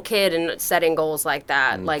like a little kid and setting goals like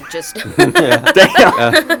that, like just. Damn.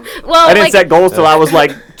 Well, I didn't set goals till I was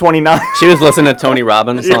like 29. She was listening to Tony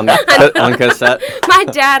Robbins on cassette. My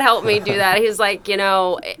dad helped me do that. He was like,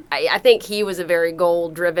 I think he was a very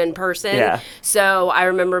goal-driven person. Yeah. So I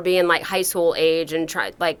remember being like high school age and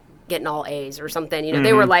getting all A's or something.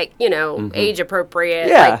 They were like, age appropriate,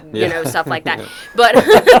 stuff like that. But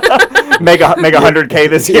make 100K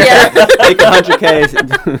this year. Yeah. Make 100K.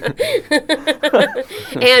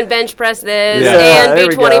 And bench press this Yeah, and there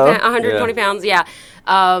be we go. 120 pounds. Yeah.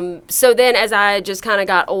 So then as I just kind of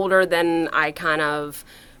got older, then I kind of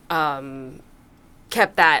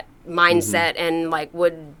kept that mindset and like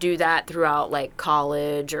would do that throughout like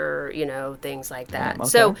college or, things like that. Okay.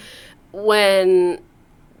 So when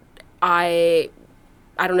I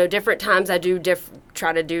don't know, different times I do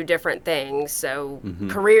try to do different things. So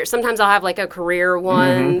career, sometimes I'll have like a career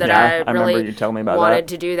one that I remember really you telling me about wanted that.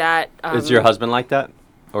 to do that. Is your husband like that?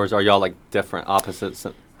 Or are y'all like different, opposites?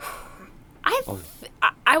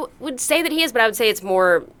 I would say that he is, but I would say it's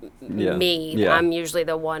more Yeah. me. Yeah. I'm usually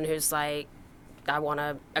the one who's like, I want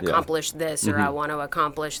to accomplish this or I want to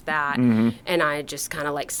accomplish that. And I just kind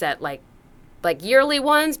of like set like yearly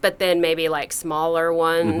ones, but then maybe like smaller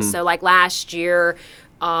ones. So like last year,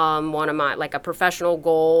 one of my like a professional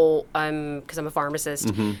goal, because I'm a pharmacist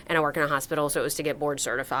and I work in a hospital, so it was to get board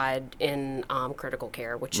certified in critical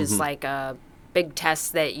care, which is like a big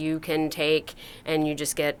test that you can take and you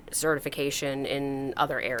just get certification in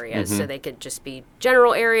other areas. So they could just be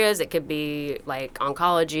general areas, it could be like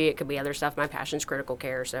oncology, it could be other stuff. My passion's critical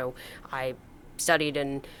care, so I studied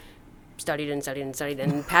and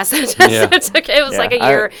passed that test. It was like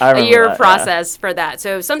a year process for that.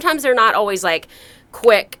 So sometimes they're not always like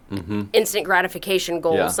quick, instant gratification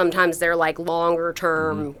goals. Yeah. Sometimes they're like longer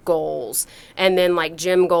term goals. And then like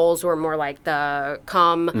gym goals were more like the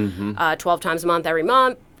 12 times a month every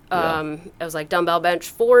month. It was like dumbbell bench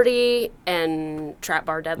 40 and trap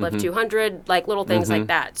bar deadlift 200, like little things like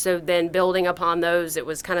that. So then building upon those, it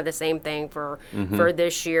was kind of the same thing for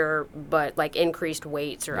this year, but like increased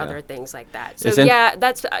weights or other things like that. So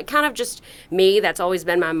that's kind of just me. That's always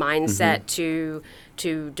been my mindset to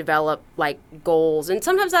develop like goals. And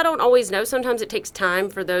sometimes I don't always know. Sometimes it takes time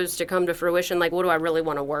for those to come to fruition. Like, what do I really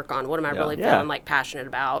want to work on? What am I really feeling like passionate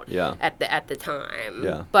about at the time?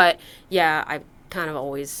 Yeah. But I kind of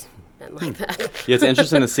always been like that. Yeah, it's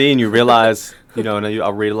interesting to see, and you realize, and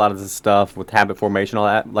I'll read a lot of this stuff with habit formation, all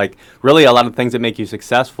that. Like, really, a lot of things that make you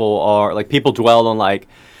successful are like people dwell on like,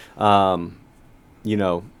 all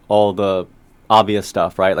the obvious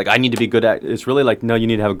stuff, right? Like, I need to be good at. It's really like, no, you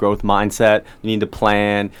need to have a growth mindset. You need to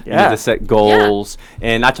plan. You need to set goals.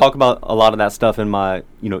 And I talk about a lot of that stuff in my,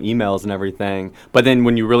 emails and everything. But then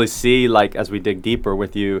when you really see, like, as we dig deeper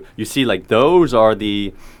with you, you see like those are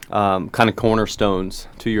the kind of cornerstones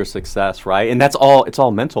to your success, right? And it's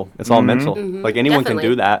all mental. It's all mental. Like anyone can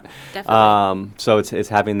do that. Definitely. So it's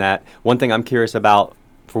having that. One thing I'm curious about,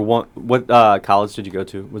 what college did you go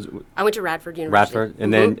to? I went to Radford University. Radford,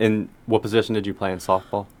 and then in what position did you play in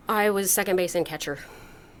softball? I was second base and catcher.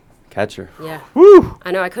 Catcher. Yeah. Woo!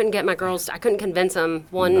 I know. I couldn't get my girls. I couldn't convince them.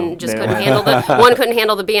 One couldn't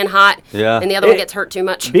handle the being hot. Yeah. And the other one gets hurt too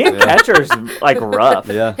much. Being catcher's like rough.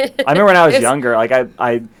 Yeah. I remember when I was younger, like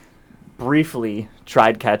I briefly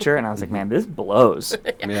tried catcher, and I was like, man, this blows.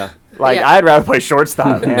 Yeah. Like, I'd rather play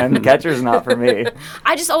shortstop, man. Catcher's not for me.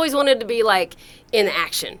 I just always wanted to be, like, in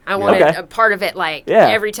action. I wanted a part of it, like,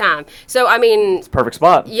 every time. So, I mean... It's a perfect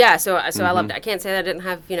spot. Yeah, so I loved it. I can't say that I didn't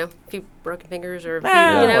have, a few broken fingers or,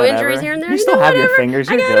 whatever. injuries here and there. You still have your fingers.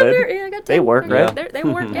 You're good. I got They work, right? They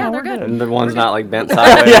work. Yeah, they're good. And the one's not like bent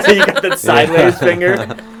sideways. Yeah, you got that sideways finger.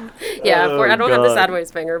 Yeah, I don't have the God.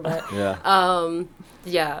 sideways finger, but... Yeah.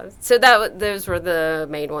 Yeah, so those were the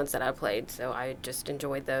main ones that I played, so I just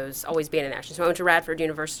enjoyed those, always being in action. So I went to Radford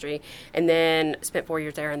University, and then spent 4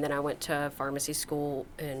 years there, and then I went to pharmacy school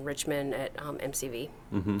in Richmond at MCV.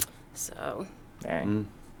 So... Dang.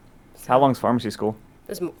 How long's pharmacy school?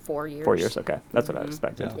 It was 4 years. 4 years, okay. That's what I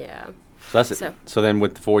expected. Yeah. So that's it. So then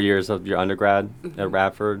with 4 years of your undergrad at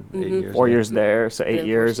Radford, 8 years. 4 years there, so 8 Then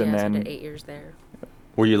years, so and I then... did 8 years there.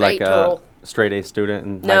 Were you like a total. straight A student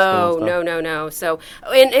in high school and stuff? No. So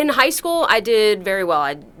in high school, I did very well.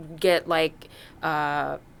 I'd get like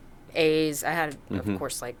A's. I had, of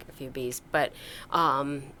course, like a few B's. But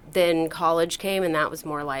then college came, and that was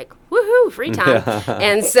more like, woohoo, free time.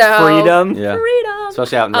 And so... Freedom. Yeah. Freedom.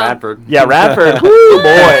 Especially out in Radford. Yeah, Radford. Woo,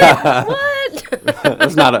 boy. What?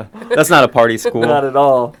 That's not a party school. Not at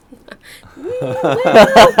all.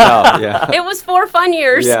 Oh, yeah. It was 4 fun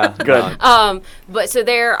years. Yeah. Good. But so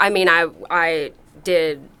there, I mean, I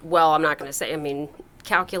did well. I'm not going to say. I mean,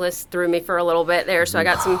 calculus threw me for a little bit there, so I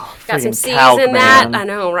got some Friggin' C's calc, in that. man. I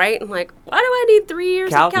know, right? I'm like, why do I need 3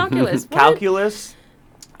 years of calculus? What? Calculus,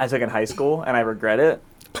 I took in high school, and I regret it.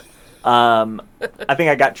 I think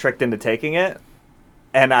I got tricked into taking it,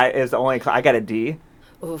 and it was the only I got a D.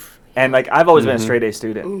 Oof. And like I've always been a straight A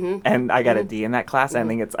student, and I got a D in that class. I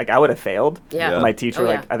think it's like I would have failed. Yeah. But my teacher, Oh,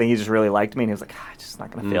 like yeah. I think he just really liked me, and he was like, I'm just not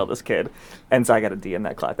gonna fail this kid. And so I got a D in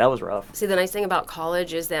that class. That was rough. See, the nice thing about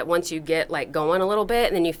college is that once you get like going a little bit,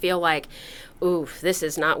 and then you feel like, oof, this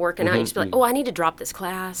is not working out. You just be like, oh, I need to drop this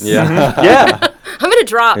class. Yeah. Yeah. I'm going to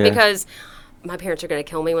drop Yeah. because my parents are going to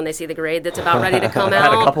kill me when they see the grade that's about ready to come I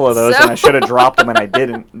out. had a couple of those, So- and I should have dropped them, and I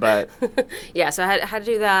didn't. But Yeah, so I had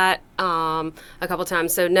to do that a couple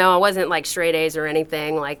times. So no, I wasn't like straight A's or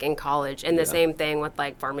anything like in college. And the same thing with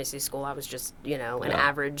like pharmacy school. I was just an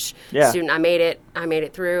average student. I made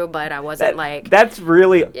it through, but I wasn't like that's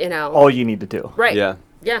really know. all you need to do. right. Yeah.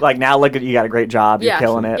 Yeah. Like now, look at you got a great job. You're Yeah.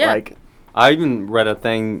 killing it. Yeah. Like I even read a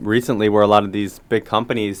thing recently where a lot of these big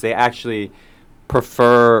companies, they actually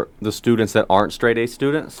prefer the students that aren't straight A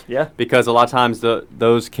students. Yeah. Because a lot of times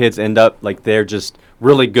those kids end up like they're just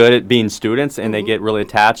really good at being students and they get really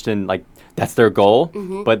attached and like that's their goal.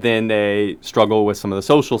 But then they struggle with some of the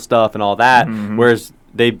social stuff and all that. Whereas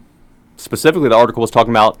they specifically the article was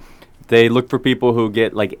talking about they look for people who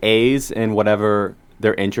get like A's in whatever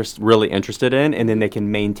they're really interested in, and then they can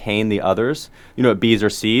maintain the others, at B's or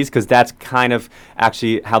C's, because that's kind of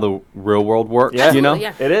actually how the real world works, Yeah. Absolutely,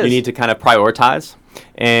 yeah. it is. You need to kind of prioritize,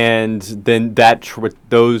 and then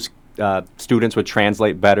those students would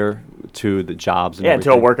translate better to the jobs and to a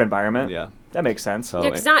everything. work environment. Yeah. That makes sense. So- Yeah,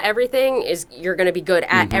 because not everything is you're going to be good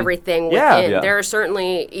at everything within. Yeah. Yeah. There are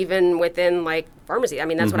certainly even within like pharmacy. I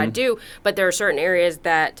mean, that's what I do, but there are certain areas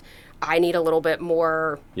that I need a little bit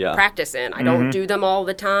more Yeah. practice in. I don't do them all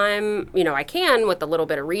the time. I can with a little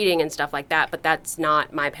bit of reading and stuff like that, but that's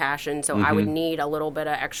not my passion. So I would need a little bit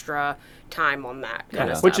of extra time on that kind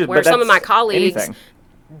of stuff. Where but some of my that's colleagues, anything.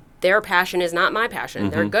 their passion is not my passion.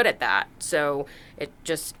 They're good at that. So it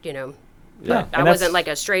just, Yeah. I And wasn't that's- like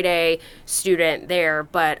a straight A student there,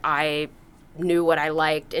 but I knew what I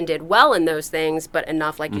liked and did well in those things, but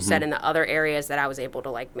enough, like you said, in the other areas that I was able to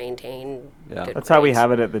like maintain. Yeah. Good That's how we grades.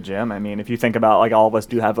 have it at the gym. I mean, if you think about like all of us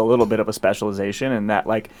do have a little bit of a specialization, and that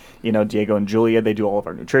like Diego and Julia, they do all of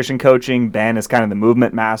our nutrition coaching. Ben is kind of the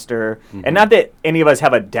movement master, and not that any of us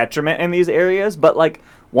have a detriment in these areas, but like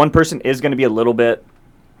one person is going to be a little bit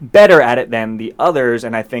better at it than the others,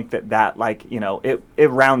 and I think that like it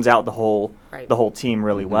rounds out the whole Right. the whole team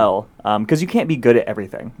really well, because you can't be good at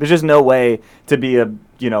everything. There's just no way to be a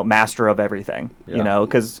master of everything. Yeah.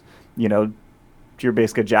 Because you're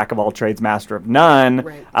basically a jack of all trades, master of none.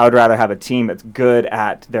 Right. I would rather have a team that's good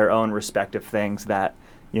at their own respective things that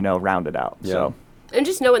round it out. Yeah. So And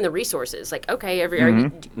just knowing the resources, like okay, you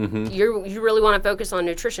really want to focus on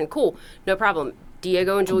nutrition, cool, no problem.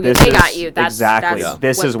 Diego and Julia, they got you. That's exactly. That's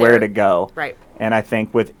This what is where they're- to go. Right. And I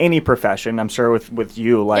think with any profession, I'm sure with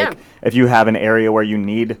you, like Yeah. if you have an area where you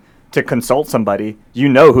need to consult somebody, you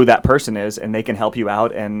know who that person is, and they can help you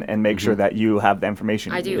out and make sure that you have the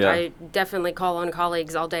information. I you do. need. Yeah. I definitely call on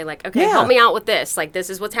colleagues all day, like, okay, Yeah. help me out with this. Like, this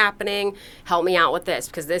is what's happening. Help me out with this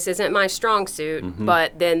because this isn't my strong suit.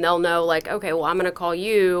 But then they'll know, like, okay, well, I'm going to call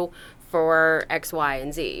you for X, Y,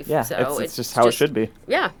 and Z. Yeah, So it's just how it should be.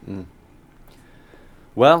 Yeah.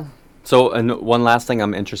 Well, so one last thing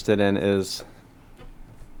I'm interested in is,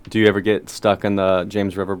 do you ever get stuck in the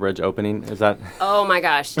James River Bridge opening? Is that Oh my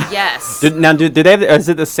gosh. Yes. did they is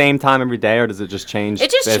it the same time every day or does it just change? It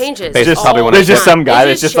just changes based Just, all probably when the there's just time. some guy It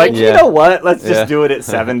that's just just like, changes. you know what? Let's Yeah. just do it at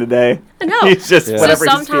 7 today. No. He's just Yeah. So whatever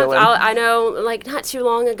he's sometimes feeling. I know, like not too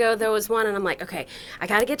long ago, there was one, and I'm like, okay, I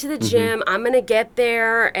got to get to the gym. I'm gonna get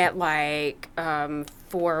there at like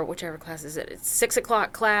for whichever class is it. It's 6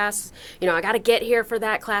 o'clock class. I got to get here for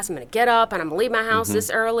that class. I'm gonna get up and I'm gonna leave my house this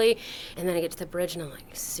early, and then I get to the bridge and I'm like,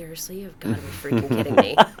 seriously, you've got to be freaking kidding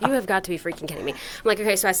me. You have got to be freaking kidding me. I'm like,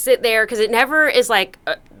 okay, so I sit there because it never is like.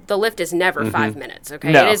 The lift is never 5 minutes,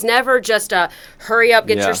 okay? No. It is never just a hurry up,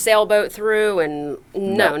 get Yeah. your sailboat through, and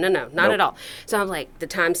no, not Nope. at all. So I'm like, the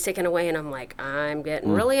time's ticking away, and I'm like, I'm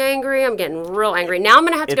getting really angry. I'm getting real angry. Now I'm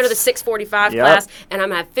going to have to go to the It's- 6:45 Yep. class, and I'm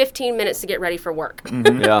going to have 15 minutes to get ready for work.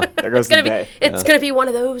 Yeah. There goes It's gonna the be day. it's gonna be one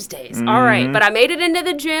of those days. All right, but I made it into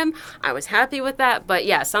the gym. I was happy with that. But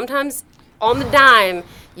yeah, sometimes on the dime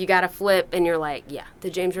you gotta flip, and you're like, yeah, the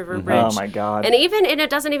James River Bridge. Oh, my God. And it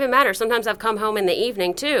doesn't even matter. Sometimes I've come home in the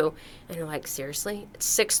evening too, and you're like, seriously, it's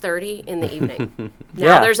 6:30 in the evening. Now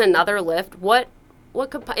Yeah. there's another lift. What what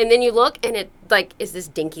could, and then you look and it like is this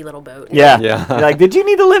dinky little boat. Yeah. Yeah. You're like, did you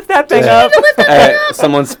need to lift that thing up?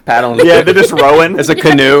 Someone's paddling. Yeah, they're just rowing. It's a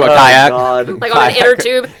canoe, a kayak. God. Like on an inner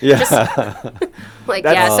tube. Yeah. Just, like,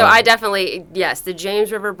 That's- so I definitely, yes, the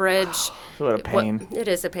James River Bridge. What a pain. It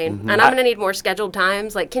is a pain. And I'm going to need more scheduled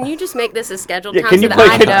times. Like, can you just make this a scheduled time can you so that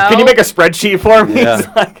I know? can you make a spreadsheet for me Yeah.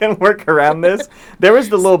 so I can work around this? There was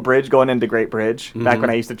the little bridge going into Great Bridge back when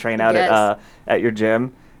I used to train out Yes. at your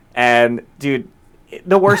gym, and dude,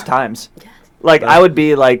 the worst times. Like I would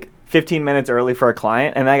be like 15 minutes early for a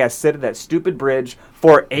client, and I got to sit at that stupid bridge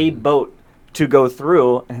for a boat to go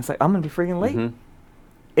through, and it's like I'm gonna be freaking late.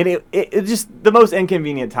 And it just the most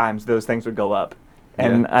inconvenient times those things would go up,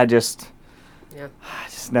 and I just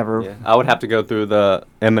never. Yeah. I would have to go through the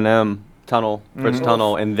M&M tunnel, Bridge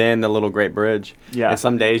Tunnel, and then the little Great Bridge. Yeah. And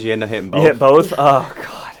some days you end up hitting both. You hit both. Oh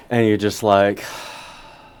God. And you're just like,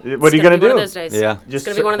 What are you gonna do? One of those days. Yeah. It's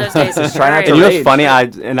going to be one of those days. Just try not All to and you know rage. what's funny?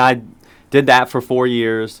 I did that for 4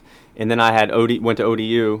 years, and then I had went to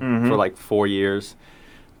ODU for like 4 years,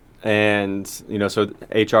 and so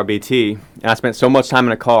HRBT, and I spent so much time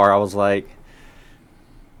in a car. I was like,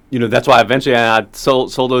 that's why eventually I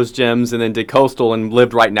sold those gyms and then did Coastal and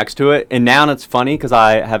lived right next to it. And now it's funny because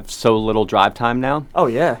I have so little drive time now, Oh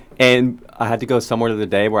yeah. and I had to go somewhere to the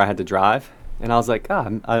day where I had to drive. And I was like,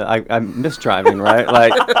 I miss driving, right?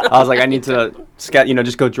 Like, I was like, I need to,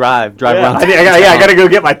 just go drive around. I got to go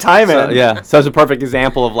get my time So, in. yeah, so it's a perfect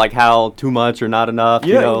example of like how too much or not enough.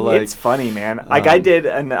 Like it's funny, man. Like I did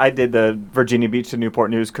the Virginia Beach to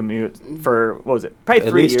Newport News commute for what was it? Probably At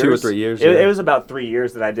 3 least years. 2 or 3 years, It, yeah. it was about 3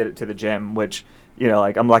 years that I did it to the gym, which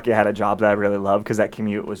like I'm lucky I had a job that I really loved because that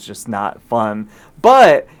commute was just not fun.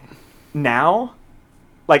 But now,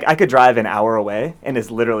 like I could drive an hour away, and it's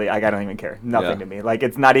literally like I don't even care, nothing to me. Like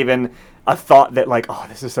it's not even a thought that like, oh,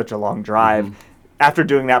 this is such a long drive. After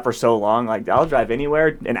doing that for so long, like I'll drive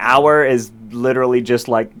anywhere. An hour is literally just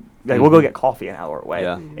like we'll go get coffee an hour away,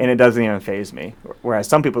 and it doesn't even faze me. Whereas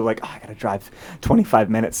some people are like, oh, I gotta drive 25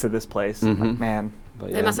 minutes to this place. I'm like, man.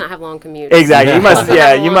 but, They must not have long commutes. Exactly. You must.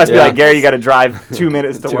 Yeah. You must be Yeah. like Gary. You got to drive 2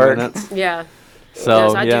 minutes to 2 work. minutes. Yeah.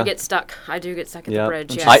 So I yeah. do get stuck. I do get stuck at Yeah. the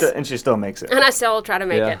bridge, And, yes. and she still makes it. And I still try to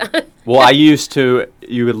make Yeah. it. Well, I used to.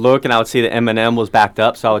 You would look, and I would see the M&M was backed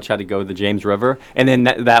up, so I would try to go to the James River, and then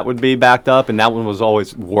that would be backed up, and that one was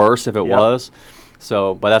always worse if it was.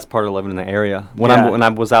 So, but that's part of living in the area. When I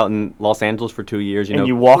was out in Los Angeles for 2 years, And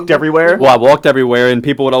you walked everywhere. Well, I walked everywhere, and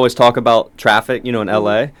people would always talk about traffic, in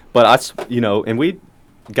LA. But and we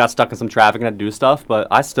got stuck in some traffic and had to do stuff. But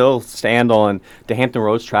I still stand on the Hampton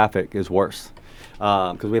Roads traffic is worse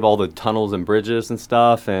because we have all the tunnels and bridges and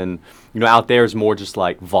stuff, and out there is more just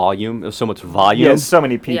like volume. There's so much volume. Yeah, so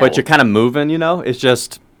many people. But you're kind of moving. It's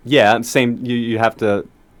just same. You have to.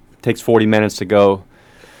 Takes 40 minutes to go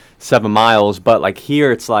 7 miles, but like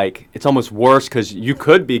here it's like it's almost worse because you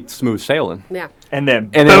could be smooth sailing. Yeah. And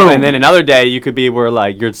then And boom. then another day you could be where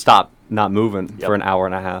like you'd stop not moving for an hour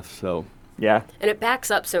and a half. So Yeah. And it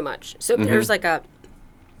backs up so much. So if there's like a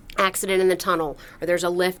accident in the tunnel or there's a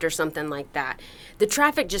lift or something like that, the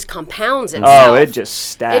traffic just compounds itself. Oh, it just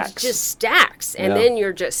stacks. It just stacks. And Yeah. then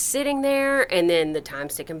you're just sitting there, and then the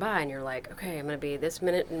time's ticking by, and you're like, okay, I'm going to be this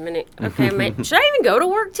minute. Okay, should I even go to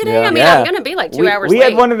work today? Yeah. I mean, I'm going to be like 2 hours We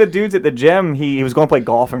late. had one of the dudes at the gym. He was going to play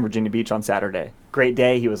golf in Virginia Beach on Saturday. Great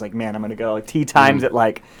day. He was like, man, I'm going to go. Tee times at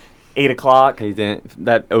like 8 o'clock. he didn't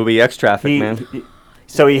that OBX traffic, man.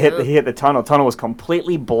 So he hit the tunnel. Tunnel was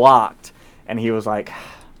completely blocked, and he was like,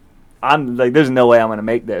 I'm like, there's no way I'm going to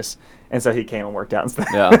make this. And so he came and worked out instead.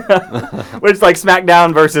 Yeah. Which, like,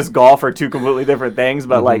 SmackDown versus golf are two completely different things.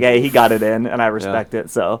 But, like, hey, he got it in, and I respect it.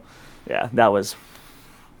 So, yeah, that's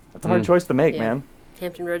a hard choice to make, Yeah. man.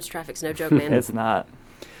 Hampton Roads traffic's no joke, man. It's not.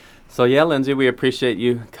 So yeah, Lindsay, we appreciate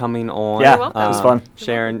you coming on. Yeah, You're welcome. it was fun.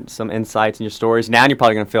 Sharing some insights and your stories. Now you're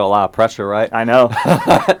probably gonna feel a lot of pressure, right? I know.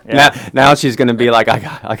 Now she's gonna be like, I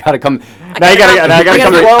gotta come. Now you gotta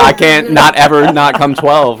come to 12. I can't not ever not come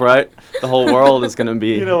 12, right? The whole world is gonna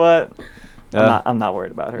be. You know what? I'm not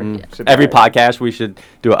worried about her. Should be Every all right. podcast we should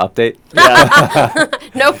do an update.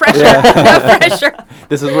 No pressure. No pressure.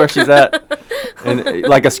 This is where she's at, and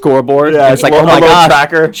like a scoreboard. Yeah, And it's like, a oh my little gosh,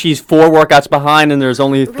 tracker. she's 4 workouts behind, and there's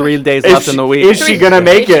only 3 days left in the week. Is she gonna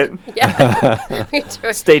make it? Yeah. Me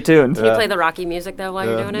too. Stay tuned. Can you play the Rocky music, though, while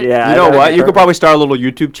you're doing it? Yeah. You know I what? You sure. could probably start a little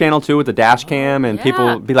YouTube channel too with the dash cam, and Yeah.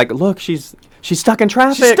 people be like, "Look, she's stuck in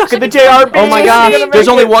traffic. She's stuck at the JRB. Oh my She's gosh, gonna make there's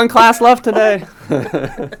only it. one class left today."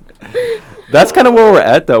 That's kind of where we're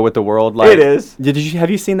at, though, with the world. Like, It is. Have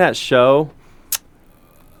you seen that show,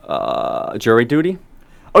 Jury Duty?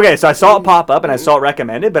 Okay, so I saw it pop up and I saw it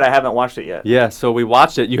recommended, but I haven't watched it yet. Yeah. So we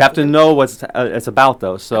watched it. You have to know what it's about,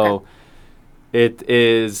 though. So it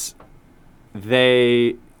is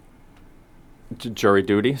jury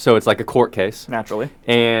duty, so it's like a court case. Naturally.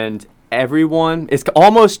 And everyone, it's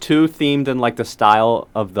almost too themed in like the style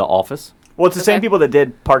of The Office. Well, it's the same people that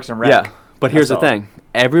did Parks and Rec. Yeah, but here's the thing.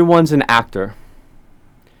 Everyone's an actor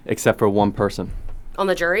except for one person. On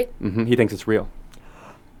the jury? He thinks it's real.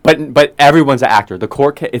 But everyone's an actor. The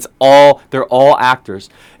court case, they're all actors.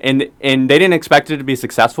 And they didn't expect it to be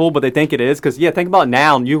successful, but they think it is. Because, think about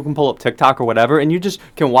now, you can pull up TikTok or whatever, and you just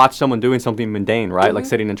can watch someone doing something mundane, right? Like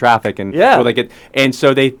sitting in traffic. And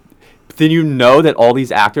so then you know that all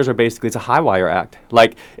these actors are basically, it's a high wire act.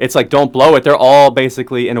 Like, it's like, don't blow it. They're all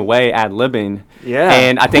basically, in a way, ad-libbing. Yeah.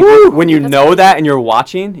 And I think when you know that and you're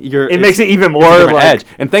watching, it makes it even more like edge.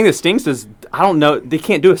 And the thing that stinks is, I don't know, they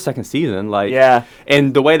can't do a second season. Like,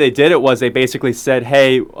 and the way they did it was they basically said,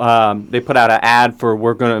 hey, they put out an ad for,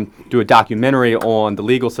 we're going to do a documentary on the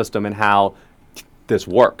legal system and how this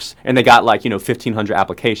works. And they got 1,500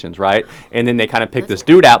 applications, right? And then they kind of picked this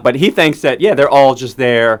dude out. But he thinks that, they're all just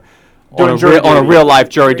there on a real life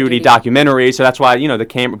jury duty documentary. So that's why, the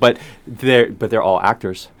camera, but they're all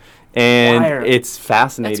actors. And it's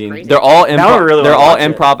fascinating. They're all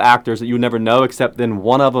improv actors that you would never know, except then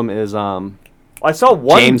one of them is I saw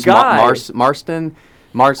one James guy, Marsted.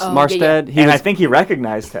 And I think he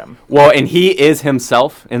recognized him. Well, and he is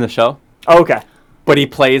himself in the show. Oh, okay. But he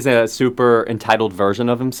plays a super entitled version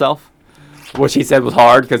of himself, which he said was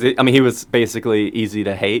hard because he was basically easy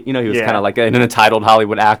to hate. He was kind of like an entitled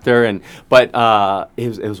Hollywood actor, but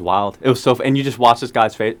it was wild. It was and you just watch this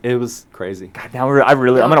guy's face. It was crazy. God, now I'm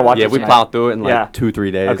gonna watch. Yeah, this we tonight. plowed through it in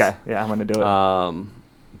 2-3 days. Okay, yeah, I'm gonna do it.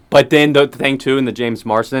 But then the thing too, in the James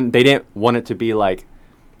Marsden, they didn't want it to be like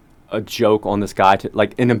a joke on this guy, to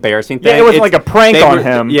like an embarrassing thing. Yeah, it wasn't like a prank on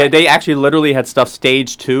him. Yeah, they actually literally had stuff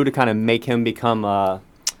staged too to kind of make him become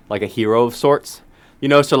like a hero of sorts.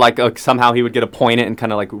 So like somehow he would get appointed in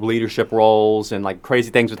kind of like leadership roles and like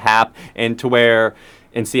crazy things would happen, and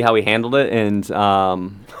see how he handled it, and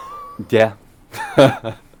yeah.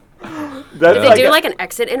 Did they do like an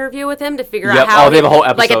exit interview with him to figure out how? Oh, they have a whole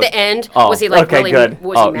episode. Like at the end, was he like really? Good.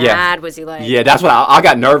 Was he mad? Was he like? Yeah, that's what I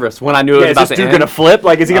got nervous when I knew it was about to end. Is this dude gonna flip?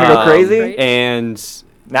 Like, is he gonna go crazy? Right. And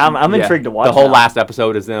now I'm intrigued to watch. The whole last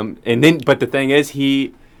episode is them, and then but the thing is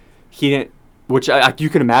he didn't. Which you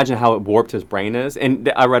can imagine how it warped his brain is. And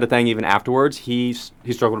I read a thing even afterwards. He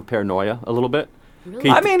struggled with paranoia a little bit. Really?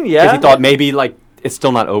 Because he thought maybe like it's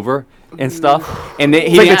still not over and stuff. And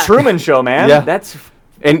it's like the Truman Show, man. Yeah, that's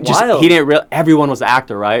and just wild. He didn't. Everyone was an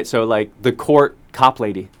actor, right? So like the court cop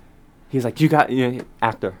lady, he's like, you got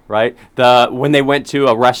actor, right? When they went to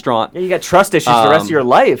a restaurant. Yeah, you got trust issues the rest of your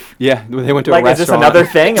life. Yeah, they went to a restaurant. Like, is this another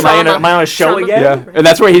thing? Am I on a show again? Yeah, and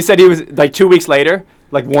that's where he said he was like 2 weeks later.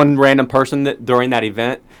 Like one random person during that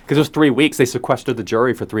event, because it was 3 weeks, they sequestered the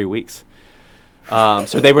jury for 3 weeks.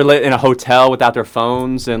 So they were in a hotel without their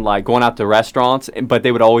phones and like going out to restaurants, but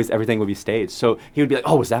they would everything would be staged. So he would be like,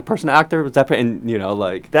 "Oh, was that person an actor? Was that?" And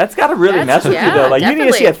like that's got to really mess with you though. Like you need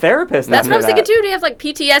to see a therapist. That's what I was thinking too. Do you have like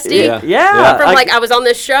PTSD? Yeah. From I was on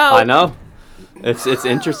this show. I know. It's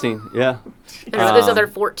interesting. Yeah. And those other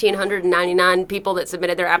 1,499 people that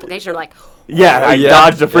submitted their application are like, I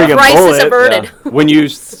dodged a freaking bullet. Averted. Yeah. When you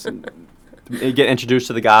get introduced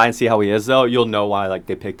to the guy and see how he is, though, you'll know why like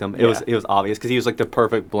they picked him. It was obvious because he was like the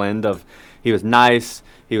perfect blend of he was nice,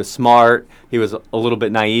 he was smart, he was a little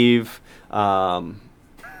bit naive.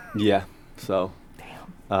 Yeah. So,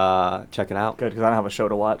 check it out. Good, because I don't have a show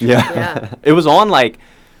to watch. Yeah. It was on like.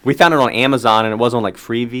 We found it on Amazon, and it was on like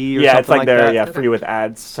Freevee or something it's like their that. free with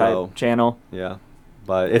ads type channel. Yeah,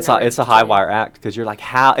 but it's a high wire act because you're like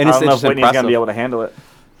how. And I don't know if Whitney's impressive. gonna be able to handle it.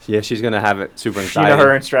 Yeah, she's gonna have it super exciting.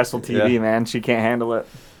 Her and stressful TV, man, she can't handle it.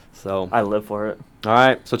 So I live for it. All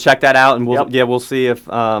right, so check that out, and we'll see if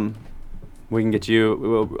we can get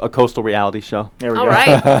you a coastal reality show. There we go. All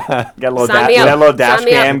right, get a little dash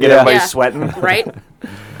cam, get everybody sweating. Right.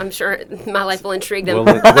 I'm sure my life will intrigue them.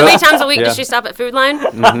 How many times a week does she stop at Food Line?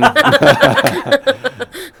 Mm-hmm.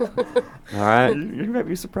 All right. You might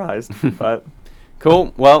be surprised, but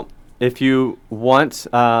cool. Well, if you want,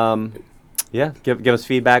 give us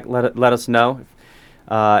feedback. Let us know.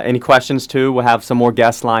 Any questions too? We'll have some more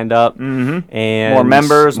guests lined up, and more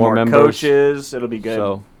members, more coaches. It'll be good.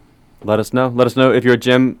 So let us know. Let us know if you're a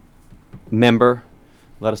gym member.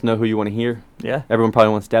 Let us know who you want to hear. Yeah. Everyone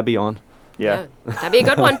probably wants Debbie on. Yeah. That'd be a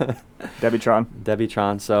good one.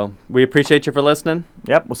 Debbie-tron. So we appreciate you for listening.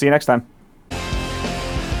 Yep. We'll see you next time.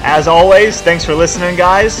 As always, thanks for listening,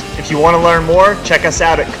 guys. If you want to learn more, check us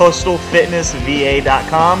out at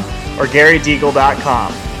coastalfitnessva.com or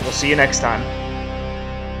garydeagle.com. We'll see you next time.